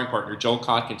sometimes sparring partner, Joel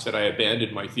Kotkin, said I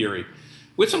abandoned my theory.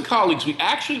 With some colleagues, we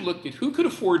actually looked at who could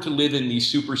afford to live in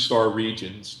these superstar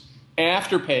regions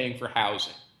after paying for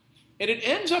housing. And it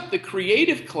ends up the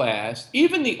creative class,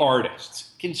 even the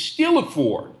artists, can still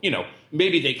afford,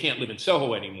 maybe they can't live in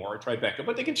Soho anymore or Tribeca,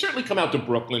 but they can certainly come out to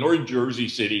Brooklyn or Jersey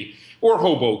City or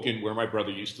Hoboken, where my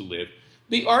brother used to live.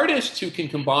 The artists who can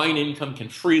combine income, can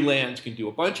freelance, can do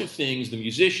a bunch of things. The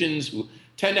musicians who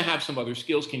tend to have some other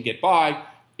skills can get by.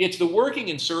 It's the working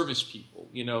and service people,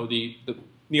 the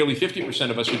nearly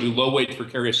 50% of us who do low-wage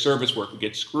precarious service work who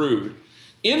get screwed.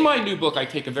 In my new book, I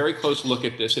take a very close look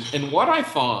at this, and what I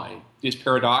find is,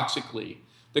 paradoxically,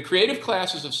 the creative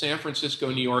classes of San Francisco,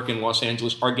 New York, and Los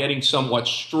Angeles are getting somewhat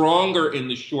stronger in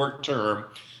the short term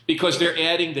because they're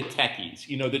adding the techies.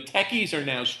 The techies are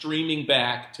now streaming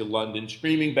back to London,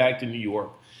 streaming back to New York.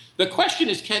 The question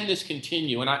is, can this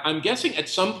continue? And I'm guessing at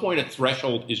some point a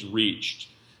threshold is reached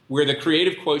where the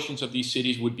creative quotients of these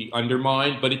cities would be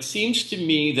undermined. But it seems to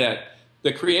me that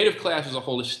the creative class as a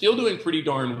whole is still doing pretty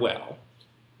darn well.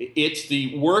 It's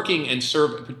the working and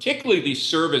particularly the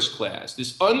service class,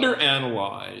 this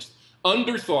underanalyzed,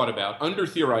 underthought about,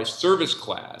 under-theorized service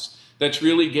class that's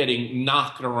really getting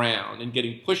knocked around and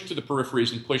getting pushed to the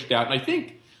peripheries and pushed out. And I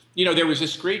think, there was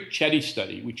this great Chetty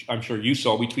study, which I'm sure you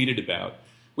saw, we tweeted about,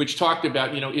 which talked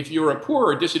about, if you're a poor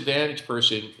or disadvantaged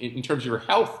person in terms of your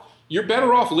health, you're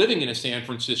better off living in a San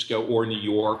Francisco or New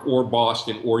York or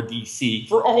Boston or DC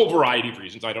for a whole variety of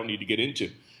reasons I don't need to get into.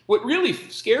 What really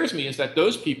scares me is that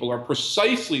those people are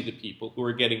precisely the people who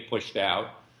are getting pushed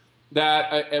out,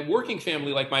 that a working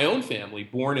family like my own family,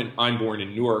 I'm born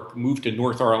in Newark, moved to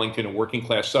North Arlington, a working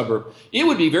class suburb, it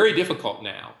would be very difficult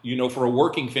now, for a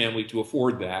working family to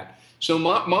afford that. So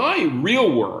my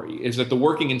real worry is that the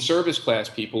working and service class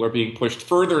people are being pushed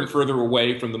further and further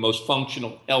away from the most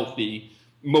functional, healthy,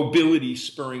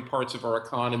 mobility-spurring parts of our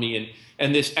economy,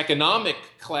 and this economic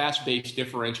class-based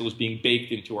differential is being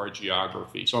baked into our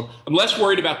geography. So I'm less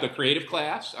worried about the creative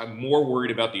class. I'm more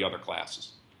worried about the other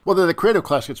classes. Well, then the creative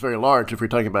class gets very large if you're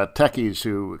talking about techies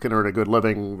who can earn a good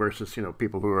living versus,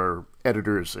 people who are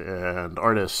editors and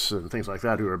artists and things like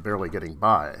that who are barely getting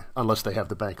by, unless they have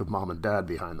the bank of mom and dad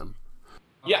behind them.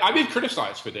 Yeah, I've been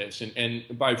criticized for this, and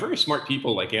by very smart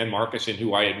people like Ann Markuson,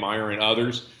 who I admire, and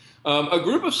others. A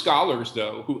group of scholars,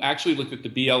 though, who actually looked at the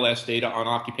BLS data on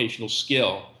occupational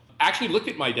skill, actually looked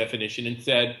at my definition and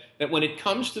said that when it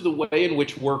comes to the way in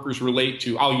which workers relate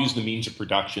to, I'll use the means of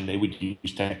production, they would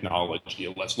use technology,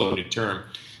 a less loaded term.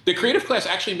 The creative class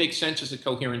actually makes sense as a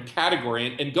coherent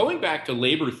category. And going back to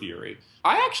labor theory,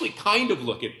 I actually kind of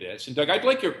look at this, and Doug, I'd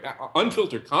like your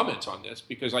unfiltered comments on this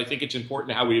because I think it's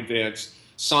important how we advance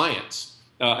science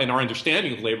and our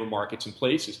understanding of labor markets and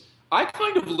places. I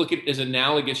kind of look at it as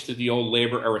analogous to the old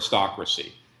labor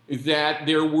aristocracy, that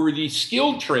there were the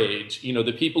skilled trades,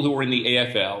 the people who were in the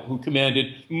AFL, who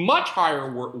commanded much higher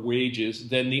wages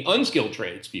than the unskilled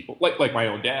trades people, like my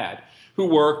own dad, who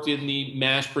worked in the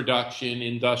mass production,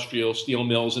 industrial steel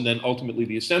mills, and then ultimately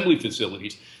the assembly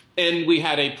facilities. And we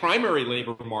had a primary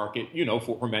labor market,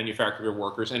 for manufacturer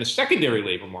workers, and a secondary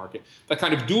labor market, a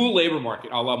kind of dual labor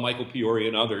market, a la Michael Peoria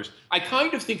and others. I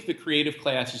kind of think the creative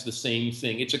class is the same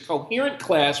thing. It's a coherent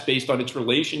class based on its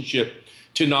relationship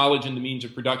to knowledge and the means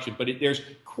of production, but there's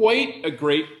quite a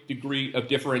great degree of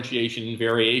differentiation and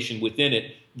variation within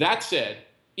it. That said,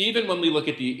 even when we look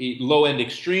at the low-end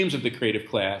extremes of the creative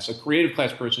class, a creative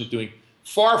class person is doing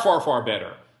far, far, far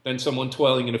better than someone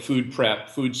toiling in a food prep,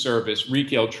 food service,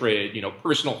 retail trade,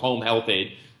 personal home health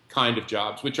aid kind of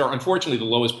jobs, which are unfortunately the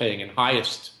lowest paying and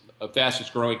highest,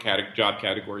 fastest growing job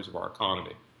categories of our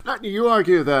economy. You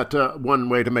argue that one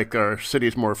way to make our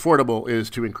cities more affordable is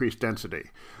to increase density.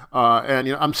 And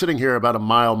I'm sitting here about a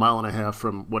mile and a half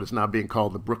from what is now being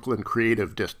called the Brooklyn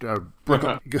Creative District,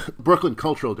 Brooklyn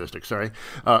Cultural District, sorry,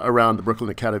 around the Brooklyn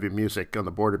Academy of Music on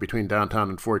the border between downtown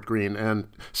and Fort Greene. And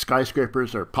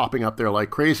skyscrapers are popping up there like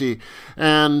crazy.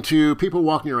 And to people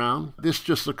walking around, this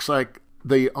just looks like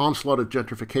the onslaught of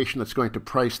gentrification that's going to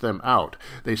price them out.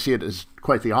 They see it as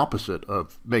quite the opposite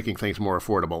of making things more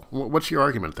affordable. What's your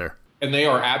argument there? And they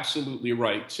are absolutely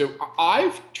right. So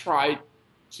I've tried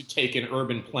to take an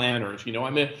urban planner.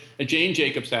 I'm a Jane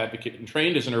Jacobs advocate and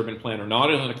trained as an urban planner,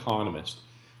 not as an economist.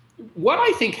 What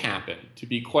I think happened, to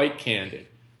be quite candid,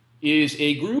 is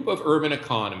a group of urban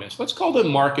economists, let's call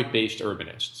them market-based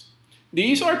urbanists.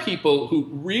 These are people who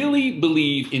really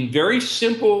believe in very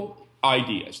simple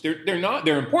ideas.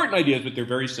 They're important ideas, but they're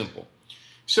very simple.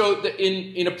 So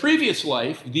in a previous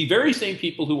life, the very same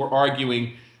people who were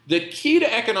arguing the key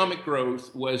to economic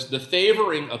growth was the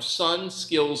favoring of sun,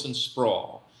 skills, and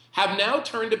sprawl have now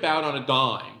turned about on a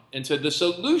dime and said the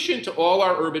solution to all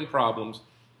our urban problems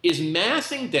is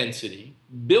massing density,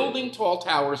 building tall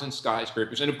towers and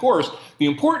skyscrapers. And of course, the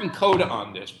important coda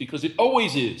on this, because it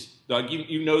always is, Doug,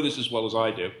 you know this as well as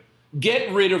I do,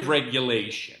 get rid of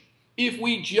regulation. If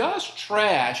we just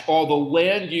trash all the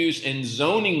land use and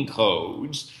zoning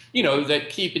codes, that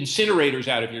keep incinerators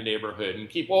out of your neighborhood and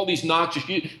keep all these noxious,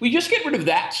 we just get rid of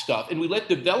that stuff and we let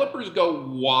developers go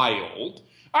wild,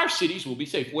 our cities will be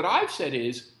safe. What I've said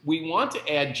is we want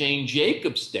to add Jane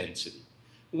Jacobs density.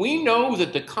 We know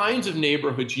that the kinds of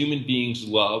neighborhoods human beings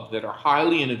love that are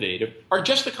highly innovative are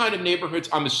just the kind of neighborhoods,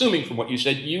 I'm assuming from what you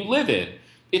said, you live in.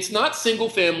 It's not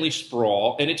single-family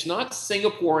sprawl, and it's not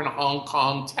Singapore and Hong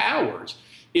Kong towers.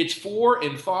 It's 4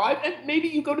 and 5, and maybe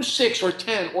you go to 6 or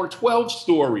 10 or 12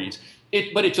 stories.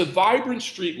 But it's a vibrant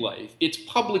street life. It's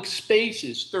public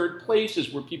spaces, third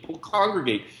places where people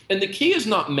congregate. And the key is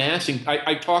not massing.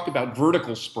 I talk about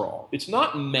vertical sprawl. It's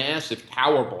not massive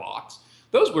tower blocks.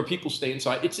 Those where people stay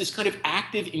inside. It's this kind of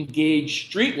active, engaged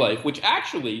street life, which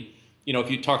actually, if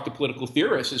you talk to political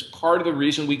theorists, is part of the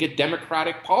reason we get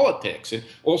democratic politics and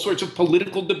all sorts of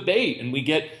political debate, and we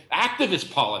get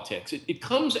activist politics. It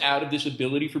comes out of this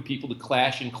ability for people to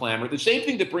clash and clamor. The same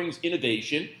thing that brings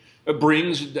innovation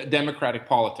brings democratic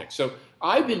politics. So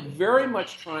I've been very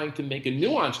much trying to make a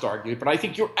nuanced argument, but I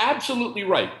think you're absolutely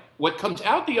right. What comes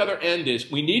out the other end is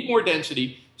we need more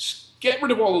density, get rid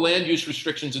of all the land use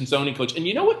restrictions and zoning codes. And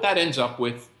you know what that ends up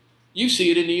with? You see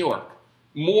it in New York.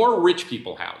 More rich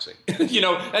people housing. At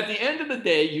the end of the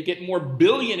day, you get more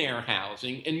billionaire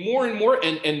housing and more,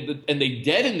 and they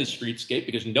deaden the streetscape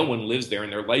because no one lives there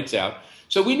and their lights out.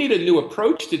 So we need a new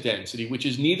approach to density, which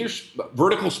is neither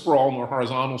vertical sprawl nor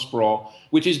horizontal sprawl,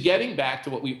 which is getting back to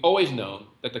what we've always known,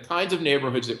 that the kinds of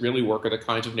neighborhoods that really work are the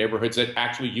kinds of neighborhoods that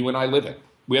actually you and I live in.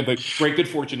 We have a great good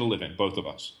fortune to live in, both of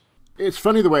us. It's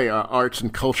funny the way arts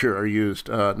and culture are used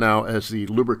now as the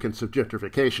lubricants of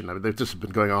gentrification. I mean, this has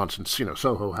been going on since,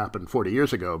 Soho happened 40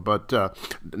 years ago, but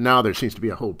now there seems to be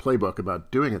a whole playbook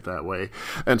about doing it that way.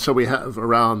 And so we have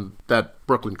around that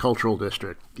Brooklyn Cultural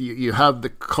District, you have the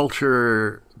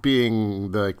culture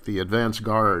being the advance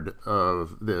guard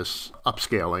of this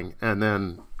upscaling, and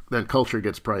then culture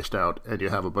gets priced out, and you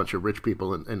have a bunch of rich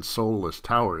people in soulless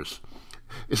towers.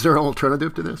 Is there an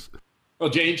alternative to this? Well,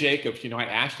 Jane Jacobs, I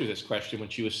asked her this question when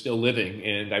she was still living,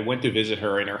 and I went to visit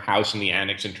her in her house in the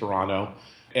Annex in Toronto,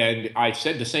 and I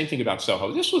said the same thing about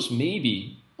Soho. This was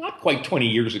maybe not quite 20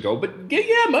 years ago, but yeah,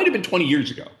 it might have been 20 years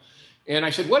ago. And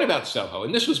I said, what about Soho?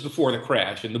 And this was before the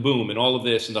crash and the boom and all of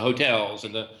this and the hotels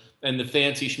and the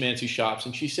fancy schmancy shops.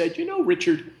 And she said,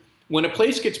 Richard, when a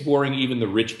place gets boring, even the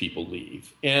rich people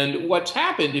leave. And what's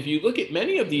happened, if you look at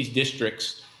many of these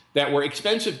districts that were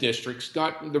expensive districts,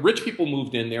 the rich people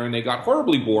moved in there and they got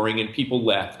horribly boring and people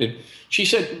left. And she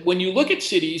said, when you look at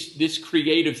cities, this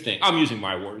creative thing, I'm using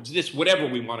my words, this whatever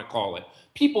we want to call it,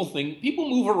 people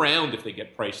move around if they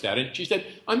get priced out. And she said,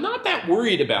 I'm not that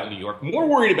worried about New York, more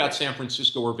worried about San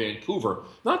Francisco or Vancouver.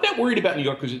 Not that worried about New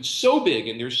York because it's so big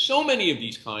and there's so many of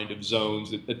these kind of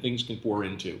zones that things can pour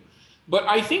into. But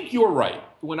I think you're right.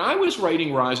 When I was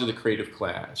writing Rise of the Creative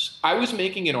Class, I was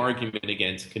making an argument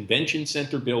against convention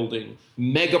center building,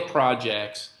 mega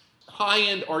projects,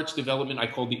 high-end arts development I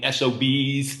called the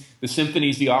SOBs, the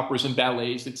symphonies, the operas, and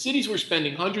ballets, that cities were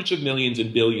spending hundreds of millions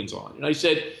and billions on. And I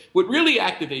said, what really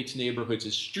activates neighborhoods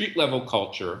is street-level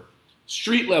culture,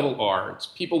 street-level arts.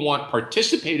 People want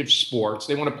participative sports.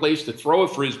 They want a place to throw a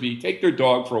Frisbee, take their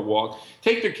dog for a walk,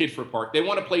 take their kid for a park. They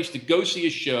want a place to go see a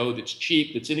show that's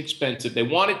cheap, that's inexpensive. They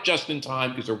want it just in time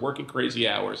because they're working crazy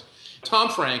hours. Tom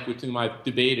Frank, with whom I've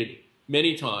debated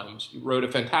many times. He wrote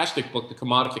a fantastic book, The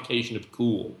Commodification of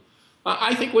Cool.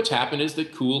 I think what's happened is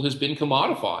that cool has been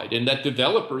commodified and that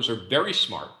developers are very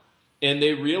smart. And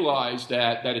they realize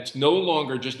that it's no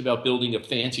longer just about building a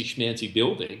fancy schmancy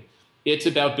building. It's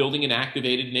about building an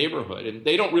activated neighborhood. And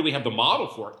they don't really have the model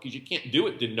for it because you can't do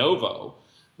it de novo.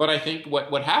 But I think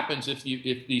what happens if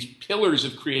these pillars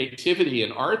of creativity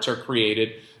and arts are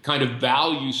created, kind of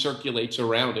value circulates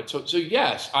around it. So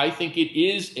yes, I think it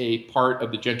is a part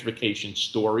of the gentrification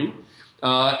story.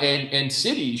 And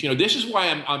cities, this is why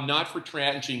I'm not for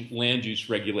tranching land use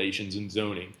regulations and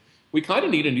zoning. We kind of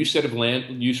need a new set of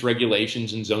land use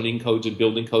regulations and zoning codes and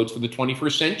building codes for the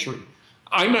 21st century.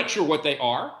 I'm not sure what they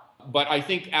are, but I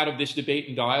think out of this debate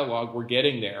and dialogue, we're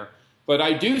getting there. But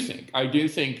I do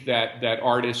think that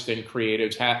artists and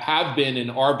creatives have been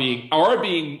and are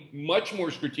being much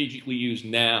more strategically used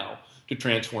now to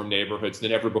transform neighborhoods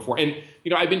than ever before. And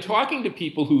I've been talking to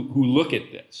people who look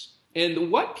at this,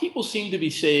 and what people seem to be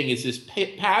saying is this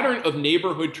pattern of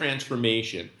neighborhood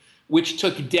transformation, which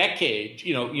took decades.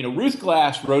 Ruth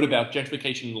Glass wrote about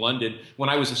gentrification in London when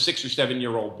I was a 6 or 7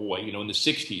 year old boy, in the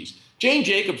 60s. Jane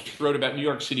Jacobs wrote about New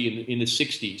York City in the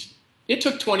 60s. It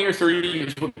took 20 or 30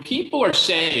 years. What people are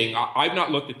saying, I've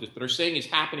not looked at this, but are saying is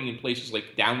happening in places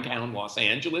like downtown Los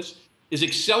Angeles, is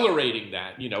accelerating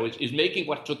that, is making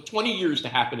what took 20 years to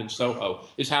happen in Soho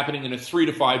is happening in a 3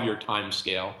 to 5 year time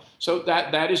scale. So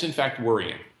that is in fact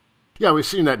worrying. Yeah, we've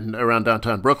seen that around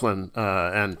downtown Brooklyn,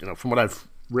 and from what I've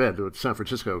read, San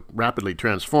Francisco rapidly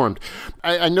transformed.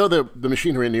 I know the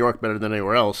machinery in New York better than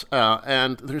anywhere else,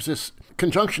 and there's this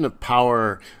conjunction of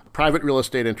power, private real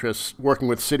estate interests working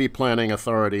with city planning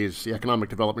authorities, the Economic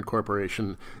Development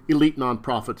Corporation, elite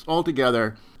nonprofits, all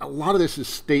together. A lot of this is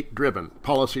state-driven,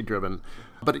 policy-driven,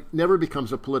 but it never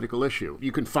becomes a political issue.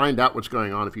 You can find out what's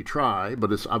going on if you try,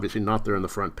 but it's obviously not there in the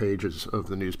front pages of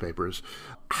the newspapers.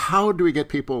 How do we get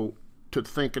people to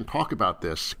think and talk about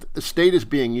this? The state is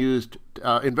being used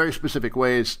in very specific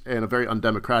ways, in a very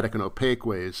undemocratic and opaque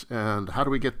ways, and how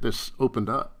do we get this opened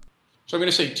up? So I'm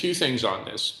going to say two things on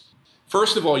this.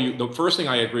 First of all, the first thing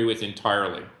I agree with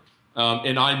entirely,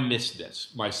 and I missed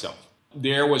this myself.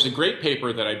 There was a great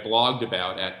paper that I blogged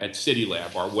about at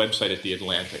CityLab, our website at The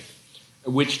Atlantic,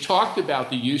 which talked about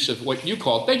the use of what you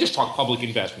called, they just talk public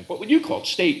investment, but what you called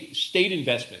state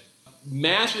investment.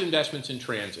 Massive investments in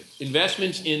transit,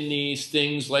 investments in these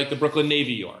things like the Brooklyn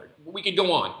Navy Yard. We could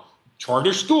go on.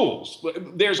 Charter schools.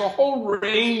 There's a whole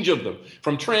range of them,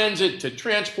 from transit to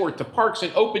transport to parks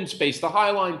and open space, the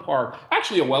Highline Park,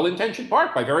 actually a well-intentioned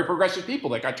park by very progressive people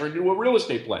that got turned into a real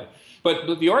estate play.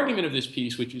 But the argument of this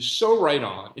piece, which is so right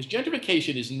on, is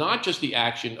gentrification is not just the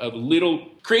action of little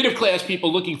creative class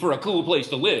people looking for a cool place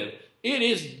to live. It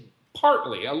is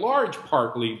partly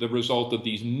the result of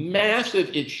these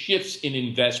massive shifts in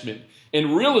investment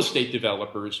and real estate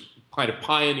developers kind of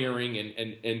pioneering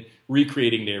and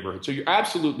recreating neighborhoods. So you're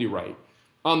absolutely right.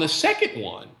 On the second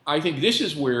one, I think this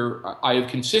is where I have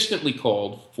consistently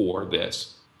called for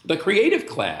this. The creative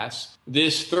class,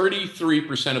 this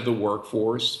 33% of the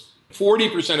workforce,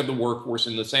 40% of the workforce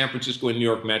in the San Francisco and New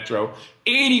York metro,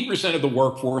 80% of the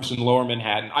workforce in lower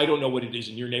Manhattan. I don't know what it is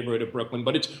in your neighborhood of Brooklyn,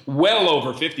 but it's well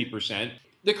over 50%.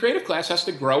 The creative class has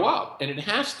to grow up, and it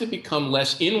has to become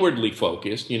less inwardly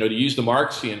focused. To use the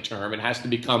Marxian term, it has to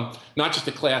become not just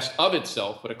a class of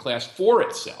itself, but a class for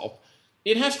itself.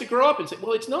 It has to grow up and say,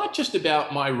 well, it's not just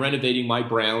about my renovating my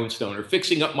brownstone or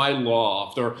fixing up my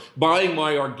loft or buying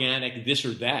my organic this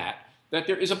or that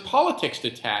there is a politics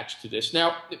attached to this.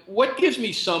 Now, what gives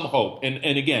me some hope, and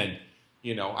again,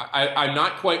 I'm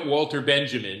not quite Walter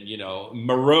Benjamin,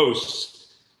 morose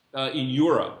in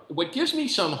Europe. What gives me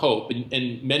some hope,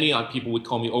 and many people would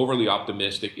call me overly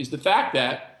optimistic, is the fact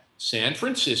that San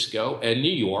Francisco and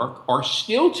New York are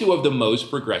still two of the most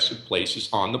progressive places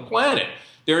on the planet.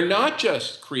 They're not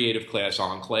just creative class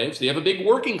enclaves. They have a big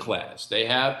working class. They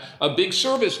have a big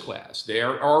service class.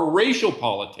 There are racial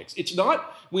politics.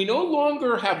 We no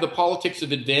longer have the politics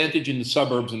of advantage in the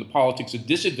suburbs and the politics of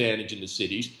disadvantage in the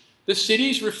cities. The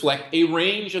cities reflect a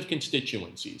range of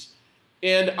constituencies.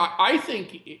 And I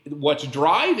think what's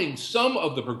driving some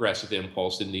of the progressive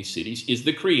impulse in these cities is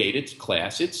the creative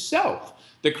class itself.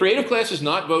 The creative class is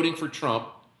not voting for Trump.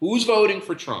 Who's voting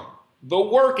for Trump? The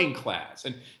working class.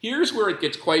 And here's where it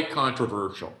gets quite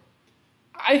controversial.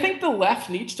 I think the left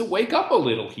needs to wake up a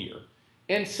little here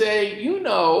and say,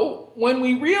 when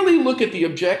we really look at the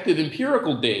objective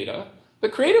empirical data, the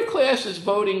creative class is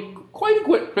voting quite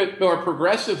a bit more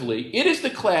progressively. It is the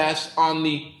class on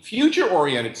the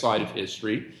future-oriented side of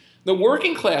history. The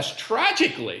working class,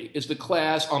 tragically, is the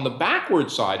class on the backward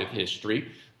side of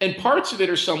history, and parts of it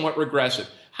are somewhat regressive.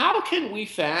 how can we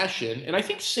fashion, and I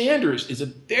think Sanders is a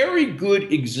very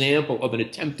good example of an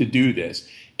attempt to do this,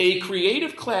 a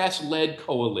creative class-led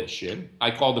coalition.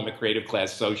 I called him a creative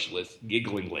class socialist,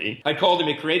 gigglingly. I called him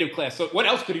a creative class, so what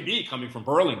else could he be coming from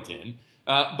Burlington?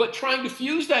 But trying to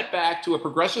fuse that back to a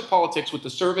progressive politics with the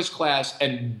service class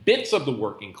and bits of the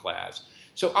working class.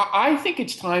 So I think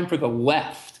it's time for the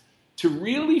left to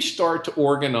really start to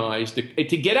organize, to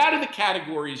get out of the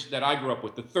categories that I grew up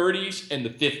with, the 30s and the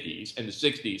 50s and the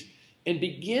 60s, and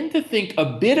begin to think a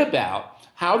bit about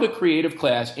how the creative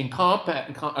class in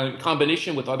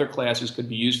combination with other classes could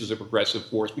be used as a progressive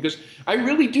force. Because I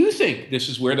really do think this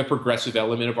is where the progressive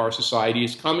element of our society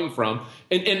is coming from,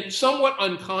 and somewhat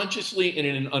unconsciously and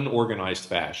in an unorganized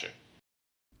fashion.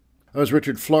 That was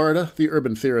Richard Florida, the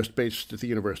urban theorist based at the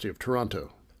University of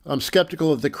Toronto. I'm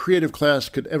skeptical that the creative class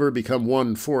could ever become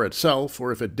one for itself,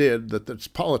 or if it did, that its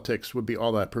politics would be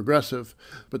all that progressive,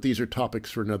 but these are topics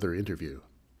for another interview.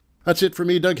 That's it for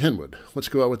me, Doug Henwood. Let's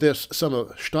go out with this, some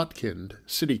of Stadtkind,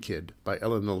 City Kid by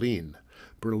Ellen Aline.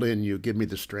 Berlin, you give me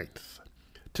the strength.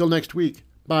 Till next week,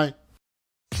 bye.